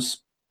hauls.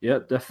 Yeah,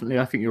 definitely.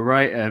 I think you're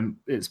right.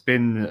 It's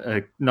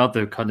been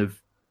another kind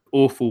of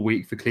awful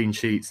week for clean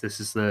sheets. This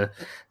is the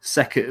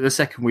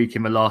second week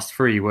in the last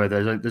three where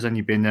there's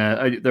only been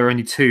there are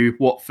only two.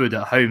 Watford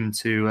at home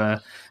to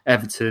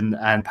Everton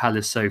and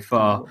Palace so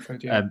far.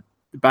 Watford, yeah.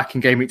 Back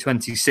in game week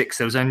 26,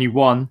 there was only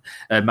one.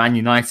 Man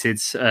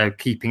United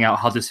keeping out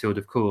Huddersfield,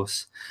 of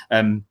course.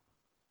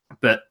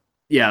 But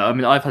yeah, I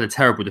mean, I've had a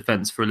terrible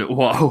defence for a little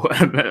while.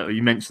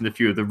 You mentioned a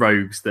few of the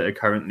rogues that are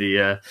currently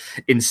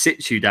in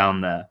situ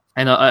down there.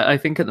 And I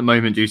think at the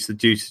moment, due to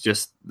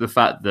just the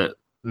fact that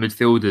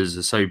midfielders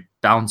are so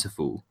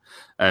bountiful,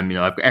 I've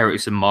got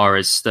Eriksen,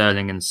 Mahrez,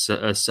 Sterling, and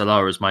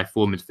Salah as my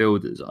four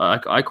midfielders.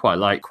 I quite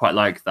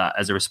like that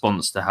as a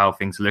response to how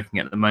things are looking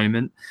at the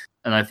moment.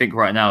 And I think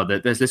right now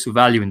that there's little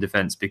value in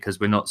defence because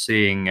we're not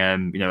seeing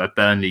a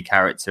Burnley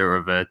character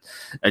of a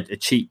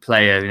cheap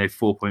player,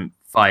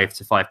 4.5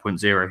 to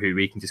 5.0 who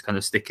we can just kind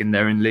of stick in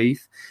there and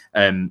leave.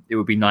 It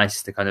would be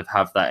nice to kind of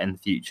have that in the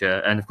future.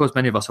 And of course,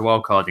 many of us are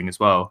wildcarding as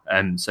well.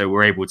 So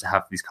we're able to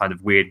have these kind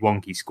of weird,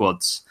 wonky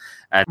squads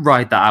and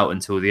ride that out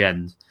until the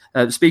end.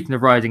 Speaking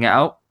of riding it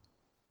out,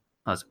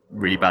 that was a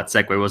really bad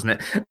segue, wasn't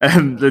it?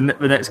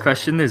 The next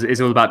question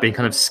is all about being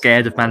kind of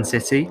scared of Man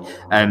City.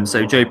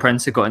 So Joe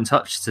Prenser got in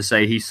touch to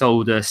say he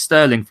sold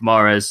Sterling for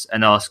Mahrez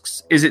and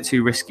asks, is it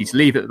too risky to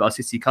leave it with our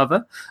City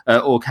cover?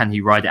 Or can he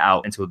ride it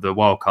out until the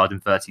wild card in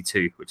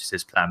 32, which is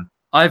his plan?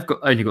 I've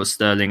only got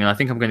Sterling, and I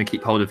think I'm going to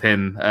keep hold of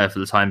him for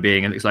the time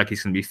being. It looks like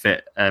he's going to be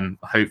fit.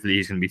 Hopefully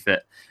he's going to be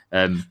fit.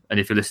 And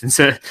if you're listening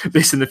to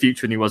this in the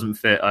future and he wasn't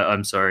fit,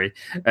 I'm sorry.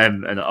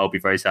 And I'll be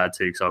very sad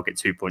too, because I'll get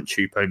 2-point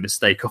Chupo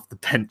mistake off the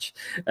bench.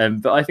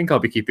 But I think I'll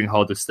be keeping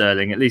hold of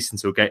Sterling, at least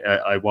until get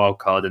a wild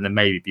card and then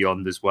maybe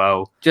beyond as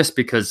well. Just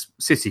because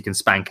City can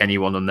spank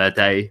anyone on their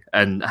day,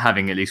 and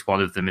having at least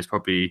one of them is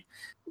probably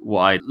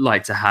what I'd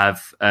like to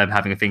have,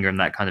 having a finger in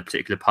that kind of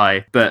particular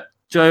pie. But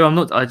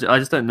Joe, I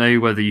just don't know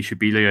whether you should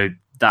be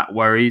that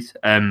worried.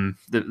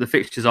 The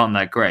fixtures aren't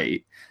that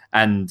great,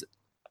 and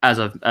as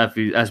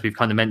we've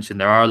kind of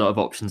mentioned, there are a lot of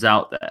options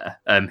out there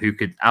who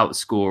could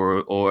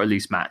outscore or at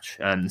least match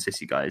the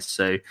City guys.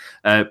 So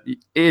it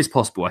is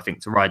possible, I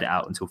think, to ride it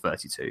out until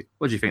 32.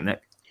 What do you think,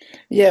 Nick?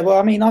 Yeah, well,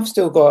 I mean, I've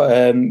still got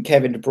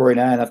Kevin De Bruyne,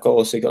 and I've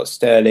also got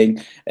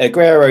Sterling.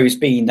 Aguero's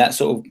been that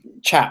sort of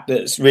chap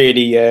that's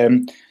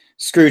really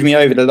screwed me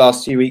over the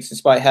last few weeks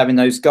despite having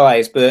those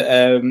guys.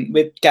 But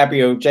with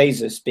Gabriel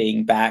Jesus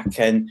being back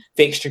and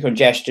fixture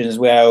congestion as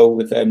well,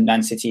 with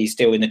Man City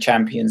still in the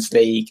Champions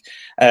League,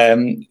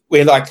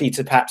 we're likely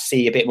to perhaps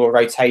see a bit more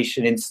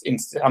rotation in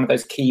some of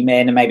those key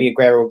men, and maybe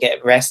Aguero will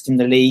get rest in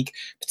the league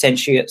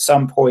potentially at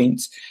some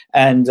point.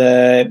 And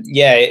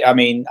I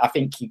mean, I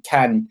think you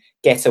can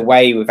get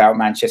away without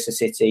Manchester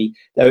City.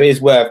 Though it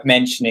is worth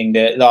mentioning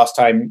that last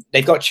time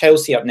they've got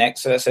Chelsea up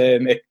next, so that's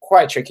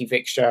quite a tricky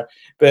fixture.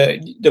 But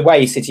the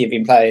way City have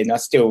been playing, I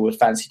still would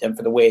fancy them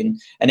for the win.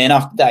 And then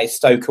after that, it's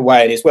Stoke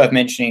away. And it's worth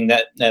mentioning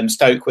that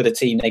Stoke were the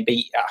team they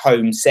beat at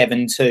home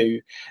 7-2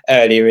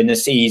 earlier in the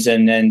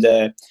season, and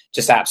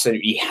just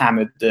absolutely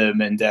hammered them.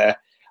 And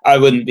I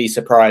wouldn't be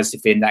surprised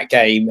if in that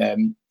game,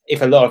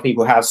 if a lot of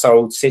people have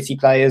sold City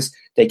players,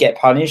 they get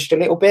punished a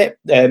little bit.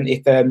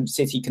 If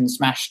City can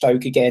smash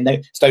Stoke again,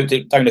 Stoke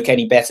don't look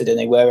any better than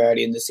they were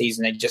early in the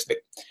season.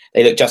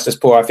 They look just as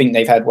poor. I think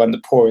they've had one of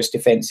the poorest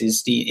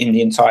defences in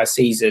the entire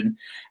season.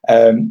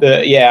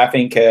 But yeah, I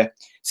think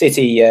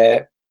City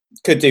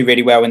could do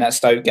really well in that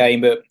Stoke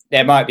game, but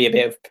there might be a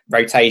bit of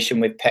rotation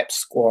with Pep's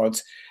squad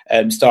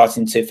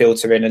starting to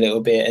filter in a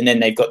little bit. And then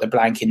they've got the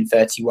blank in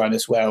 31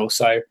 as well.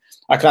 So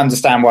I can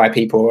understand why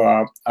people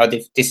are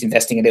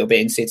disinvesting a little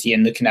bit in City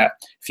and looking at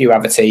a few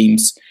other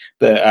teams.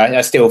 But I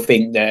still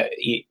think that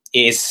it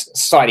is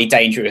slightly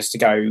dangerous to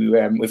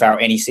go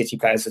without any City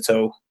players at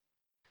all.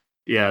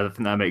 Yeah, I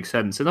think that makes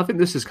sense. And I think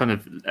this is kind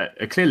of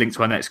a clear link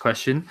to our next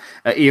question.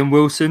 Ian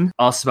Wilson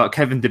asks about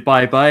Kevin De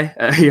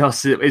Bruyne. He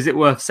asks, is it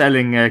worth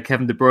selling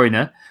Kevin De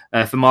Bruyne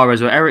for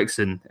Mahrez or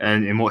Eriksen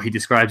in what he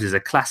describes as a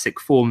classic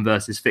form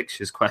versus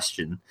fixtures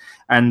question?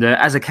 And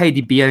as a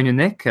KDB owner,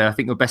 Nick, I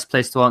think you're best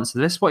placed to answer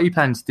this. What are you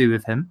planning to do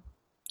with him?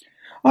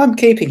 I'm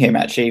keeping him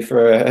actually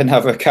for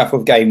another couple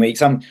of game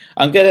weeks. I'm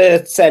going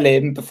to sell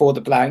him before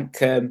the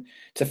blank,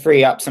 to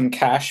free up some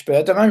cash. But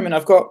at the moment,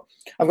 I've got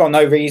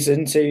no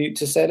reason to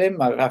sell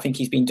him. I think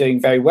he's been doing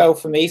very well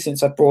for me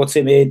since I brought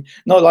him in.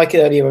 Not like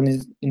earlier on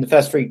in the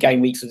first 3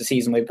 game weeks of the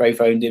season, we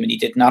both owned him and he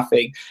did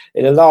nothing.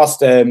 In the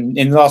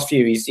last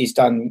few, he's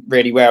done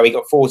really well. He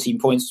got 14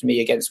 points for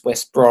me against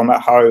West Brom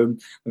at home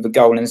with a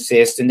goal and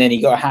assist, and then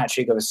he got a hat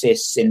trick of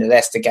assists in the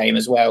Leicester game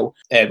as well,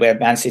 where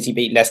Man City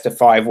beat Leicester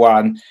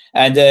 5-1.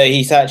 And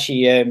he's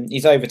actually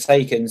he's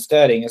overtaken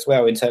Sterling as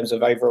well in terms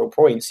of overall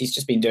points. He's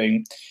just been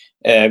doing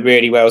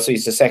really well. So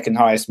he's the second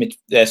highest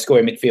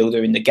scoring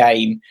midfielder in the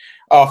game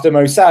after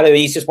Mo Salah.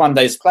 He's just one of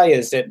those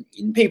players that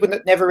people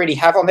that never really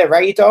have on their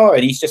radar.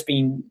 And he's just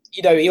been,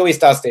 he always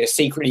does this,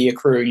 secretly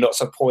accruing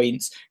lots of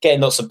points, getting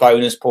lots of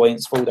bonus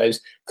points for all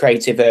those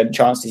creative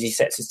chances he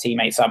sets his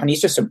teammates up. And he's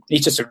just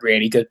a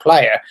really good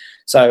player.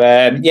 So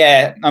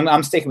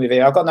I'm sticking with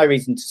him. I've got no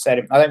reason to sell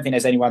him. I don't think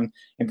there's anyone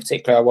in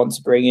particular I want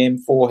to bring in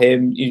for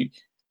him.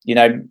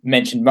 You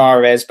mentioned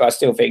Mahrez, but I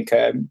still think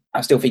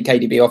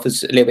KDB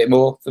offers a little bit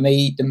more for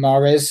me than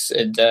Mahrez,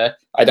 and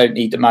I don't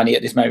need the money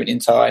at this moment in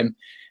time.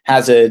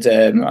 Hazard,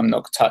 I'm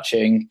not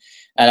touching,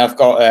 and I've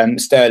got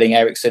Sterling,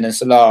 Eriksen, and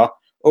Salah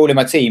all in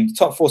my team. The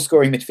top 4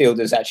 scoring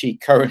midfielders actually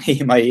currently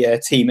in my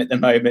team at the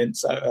moment,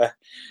 so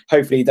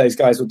hopefully those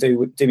guys will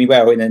do me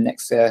well in the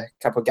next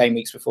couple of game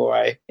weeks before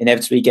I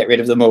inevitably get rid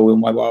of them all in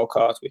my wild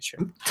card, which.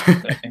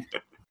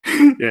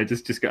 Yeah,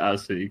 just got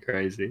absolutely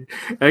crazy.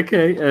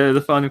 Okay,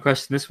 the final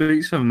question this week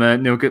is from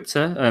Neil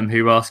Gupta,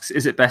 who asks,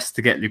 is it best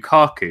to get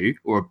Lukaku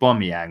or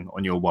Aubameyang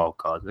on your wild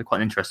card? Quite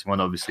an interesting one,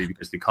 obviously,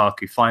 because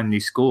Lukaku finally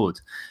scored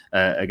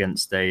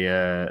against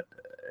a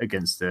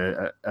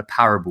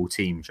parable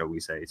team, shall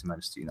we say, to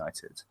Manchester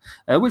United.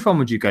 Which one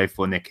would you go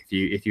for, Nick,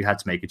 if you had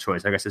to make a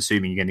choice? I guess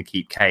assuming you're going to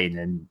keep Kane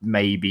and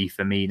maybe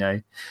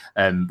Firmino,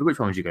 but which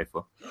one would you go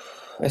for?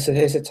 It's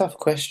a tough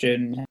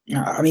question.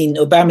 I mean,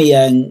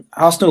 Aubameyang,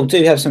 Arsenal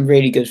do have some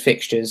really good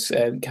fixtures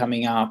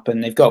coming up,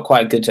 and they've got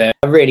quite a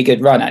really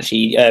good run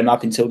actually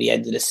up until the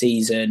end of the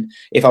season.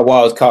 If I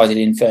wildcarded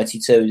in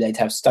 32, they'd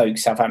have Stoke,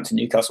 Southampton,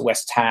 Newcastle,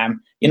 West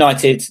Ham,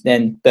 United,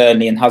 then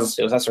Burnley and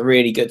Huddersfield. That's a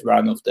really good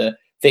run of the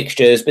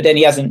fixtures. But then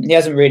he hasn't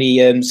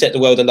really set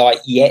the world alight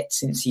yet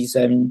since he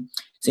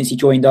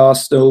joined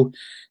Arsenal.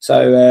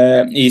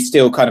 So he's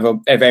still kind of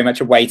very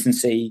much a wait and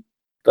see.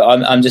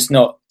 But I'm just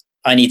not.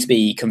 I need to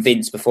be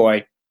convinced before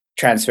I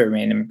transfer him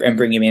in and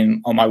bring him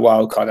in on my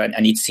wild card. I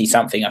need to see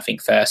something, I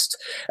think, first.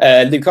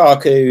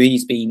 Lukaku,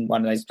 he's been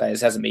one of those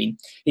players,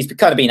 he's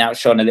kind of been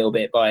outshone a little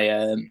bit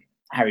by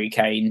Harry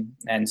Kane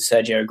and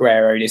Sergio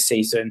Aguero this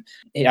season.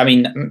 I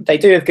mean, they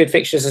do have good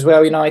fixtures as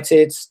well,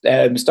 United.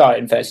 Started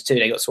in 32,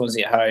 they got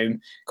Swansea at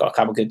home, got a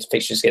couple of good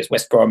fixtures against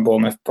West Brom,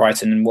 Bournemouth,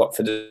 Brighton and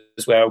Watford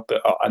as well,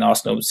 and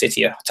Arsenal,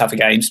 City are tougher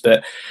games.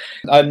 But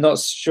I'm not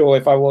sure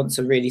if I want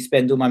to really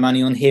spend all my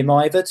money on him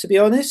either, to be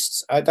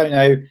honest. I don't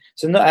know.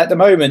 So at the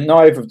moment,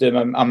 neither of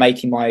them are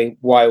making my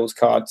wild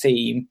card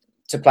team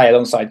to play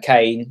alongside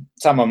Kane.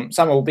 Someone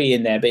will be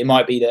in there, but it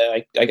might be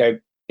that I go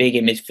big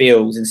in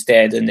midfield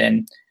instead, and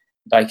then,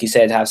 like you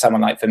said, have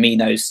someone like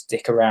Firmino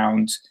stick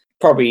around,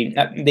 probably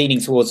leaning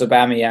towards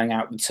Aubameyang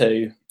out the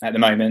 2 at the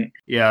moment.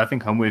 Yeah, I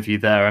think I'm with you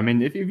there. I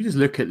mean, if you just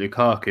look at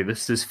Lukaku,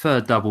 this is his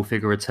 3rd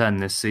double-figure return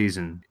this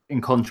season.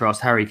 In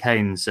contrast, Harry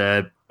Kane's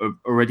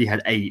already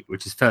had 8,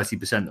 which is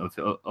 30%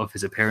 of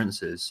his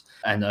appearances.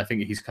 And I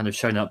think he's kind of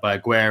shown up by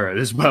Aguero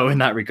as well in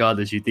that regard,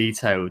 as you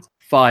detailed.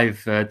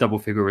 5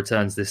 double-figure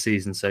returns this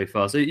season so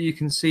far. So you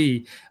can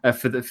see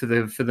for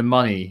the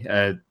money,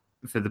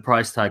 for the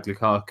price tag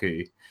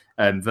Lukaku,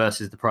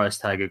 versus the price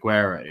tag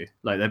Aguero,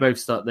 like they both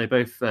start at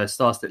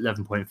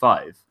 11.5,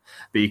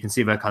 but you can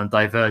see they're kind of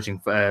diverging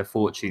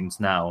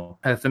fortunes now.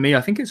 For me,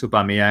 I think it's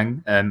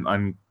Aubameyang.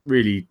 I'm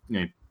really,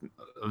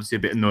 obviously a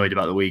bit annoyed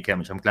about the weekend,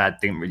 which I'm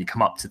glad didn't really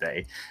come up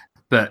today.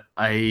 But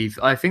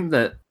I think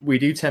that we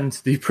do tend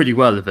to do pretty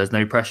well if there's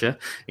no pressure,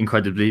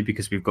 incredibly,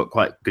 because we've got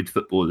quite good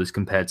footballers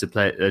compared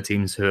to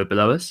teams who are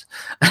below us.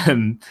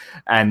 And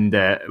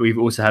we've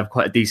also have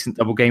quite a decent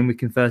double game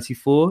week in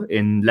 34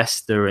 in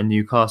Leicester and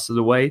Newcastle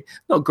away.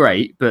 Not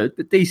great, but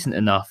decent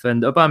enough.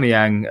 And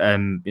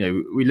Aubameyang,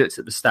 we looked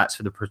at the stats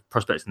for the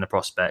prospects and the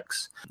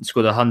prospects. He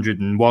scored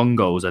 101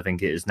 goals, I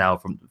think it is now,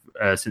 from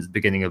since the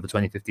beginning of the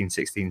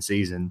 2015-16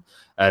 season.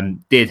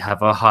 Did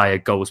have a higher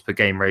goals per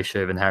game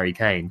ratio than Harry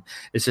Kane.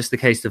 It's just the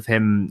case of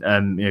him,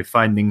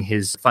 finding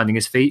his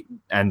feet.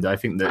 And I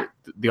think that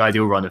the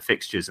ideal run of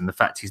fixtures and the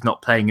fact he's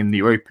not playing in the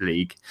Europa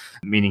League,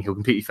 meaning he'll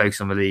completely focus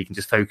on the league and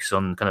just focus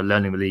on kind of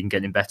learning the league and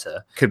getting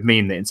better, could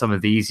mean that in some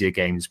of the easier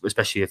games,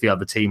 especially if the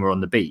other team are on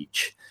the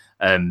beach,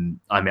 I'm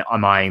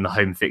eyeing the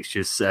home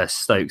fixtures: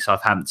 Stoke,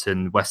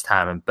 Southampton, West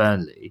Ham, and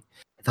Burnley.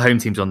 If the home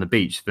team's on the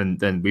beach,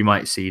 then we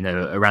might see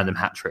a random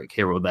hat trick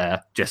here or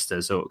there, just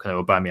as kind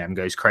of Aubameyang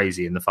goes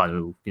crazy in the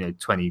final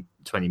 20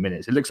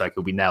 minutes. It looks like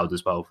he'll be nailed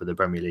as well for the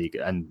Premier League,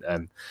 and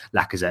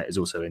Lacazette is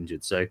also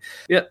injured. So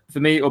yeah, for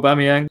me,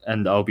 Aubameyang,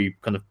 and I'll be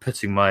kind of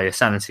putting my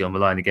sanity on the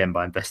line again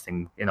by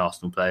investing in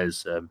Arsenal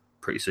players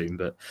pretty soon.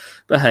 But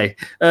hey,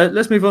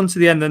 let's move on to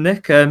the end then,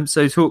 Nick.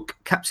 So talk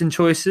captain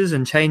choices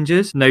and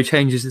changes. No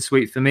changes this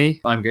week for me.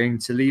 I'm going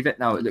to leave it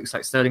now. It looks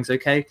like Sterling's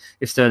okay.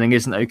 If Sterling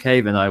isn't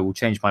okay, then I will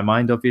change my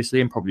mind,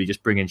 obviously, and probably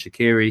just bring in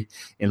Shaqiri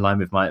in line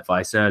with my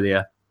advice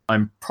earlier.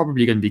 I'm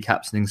probably going to be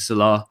captaining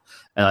Salah,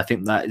 and I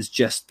think that is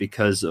just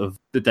because of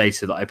the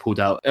data that I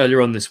pulled out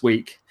earlier on this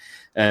week,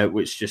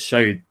 which just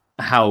showed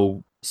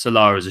how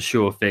Salah is a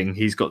sure thing.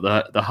 He's got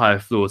the higher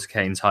floor to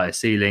Kane's higher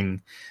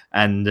ceiling,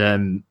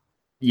 and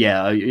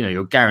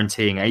you're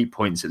guaranteeing 8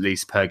 points at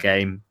least per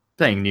game.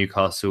 Playing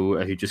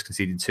Newcastle, who just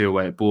conceded 2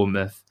 away at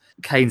Bournemouth.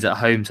 Kane's at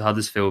home to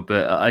Huddersfield,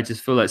 but I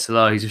just feel like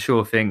Salah, he's a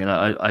sure thing, and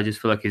I just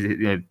feel like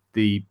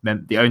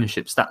the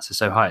ownership stats are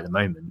so high at the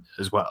moment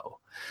as well.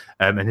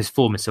 And his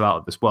form is so out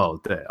of this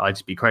world that I'd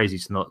just be crazy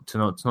to not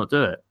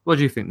do it. What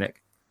do you think,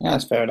 Nick? Yeah,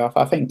 that's fair enough.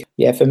 I think,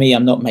 for me,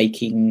 I'm not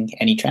making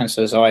any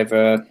transfers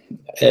either.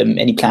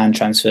 Any planned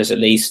transfers, at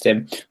least.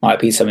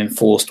 Might be some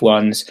enforced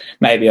ones.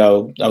 Maybe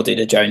I'll do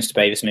the Jones to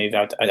Davis move.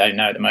 I don't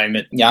know at the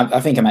moment. Yeah, I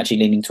think I'm actually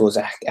leaning towards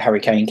a Harry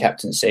Kane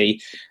captaincy.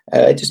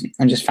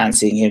 I'm just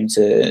fancying him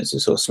to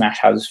sort of smash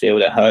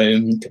Huddersfield at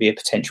home. Could be a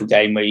potential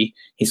game where he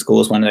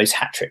scores one of those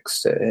hat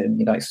tricks.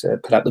 He likes to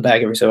put up the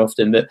bag every so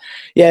often. But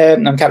yeah,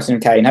 I'm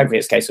captaining Kane. Hopefully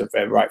it's a case of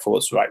right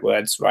thoughts, right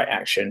words, right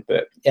action.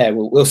 But yeah,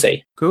 we'll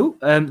see. Cool.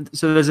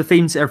 So there's a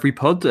theme to every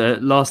pod.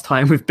 Last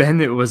time with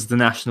Ben, it was the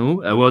National.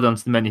 Well done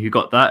to the many who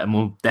got that, and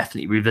we'll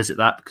definitely revisit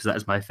that because that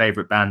is my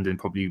favourite band and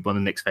probably one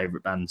of Nick's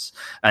favourite bands,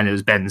 and it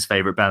was Ben's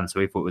favourite band, so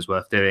we thought it was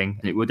worth doing,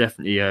 and it will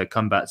definitely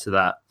come back to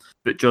that.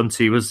 But John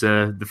T was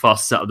the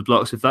fastest out of the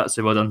blocks with that,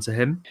 so well done to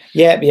him.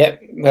 Yeah,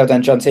 well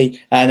done, John T.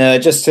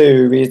 And just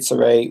to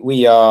reiterate,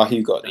 we are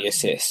Who Got the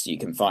Assist. You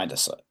can find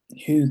us at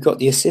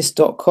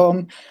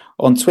whogottheassist.com,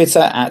 on Twitter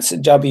at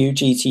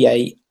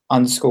WGTA_FPL.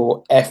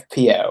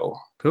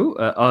 Cool.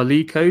 Our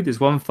league code is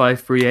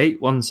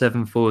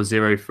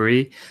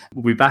 1538-17403.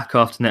 We'll be back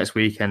after next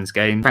weekend's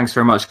game. Thanks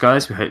very much,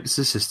 guys. We hope this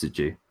assisted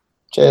you.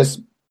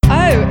 Cheers.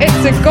 Oh,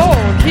 it's a goal.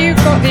 Who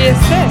got the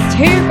assist?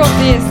 Who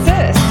got the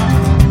assist?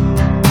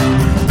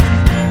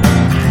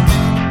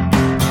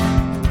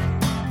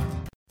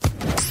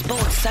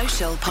 Sports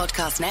Social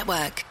Podcast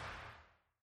Network.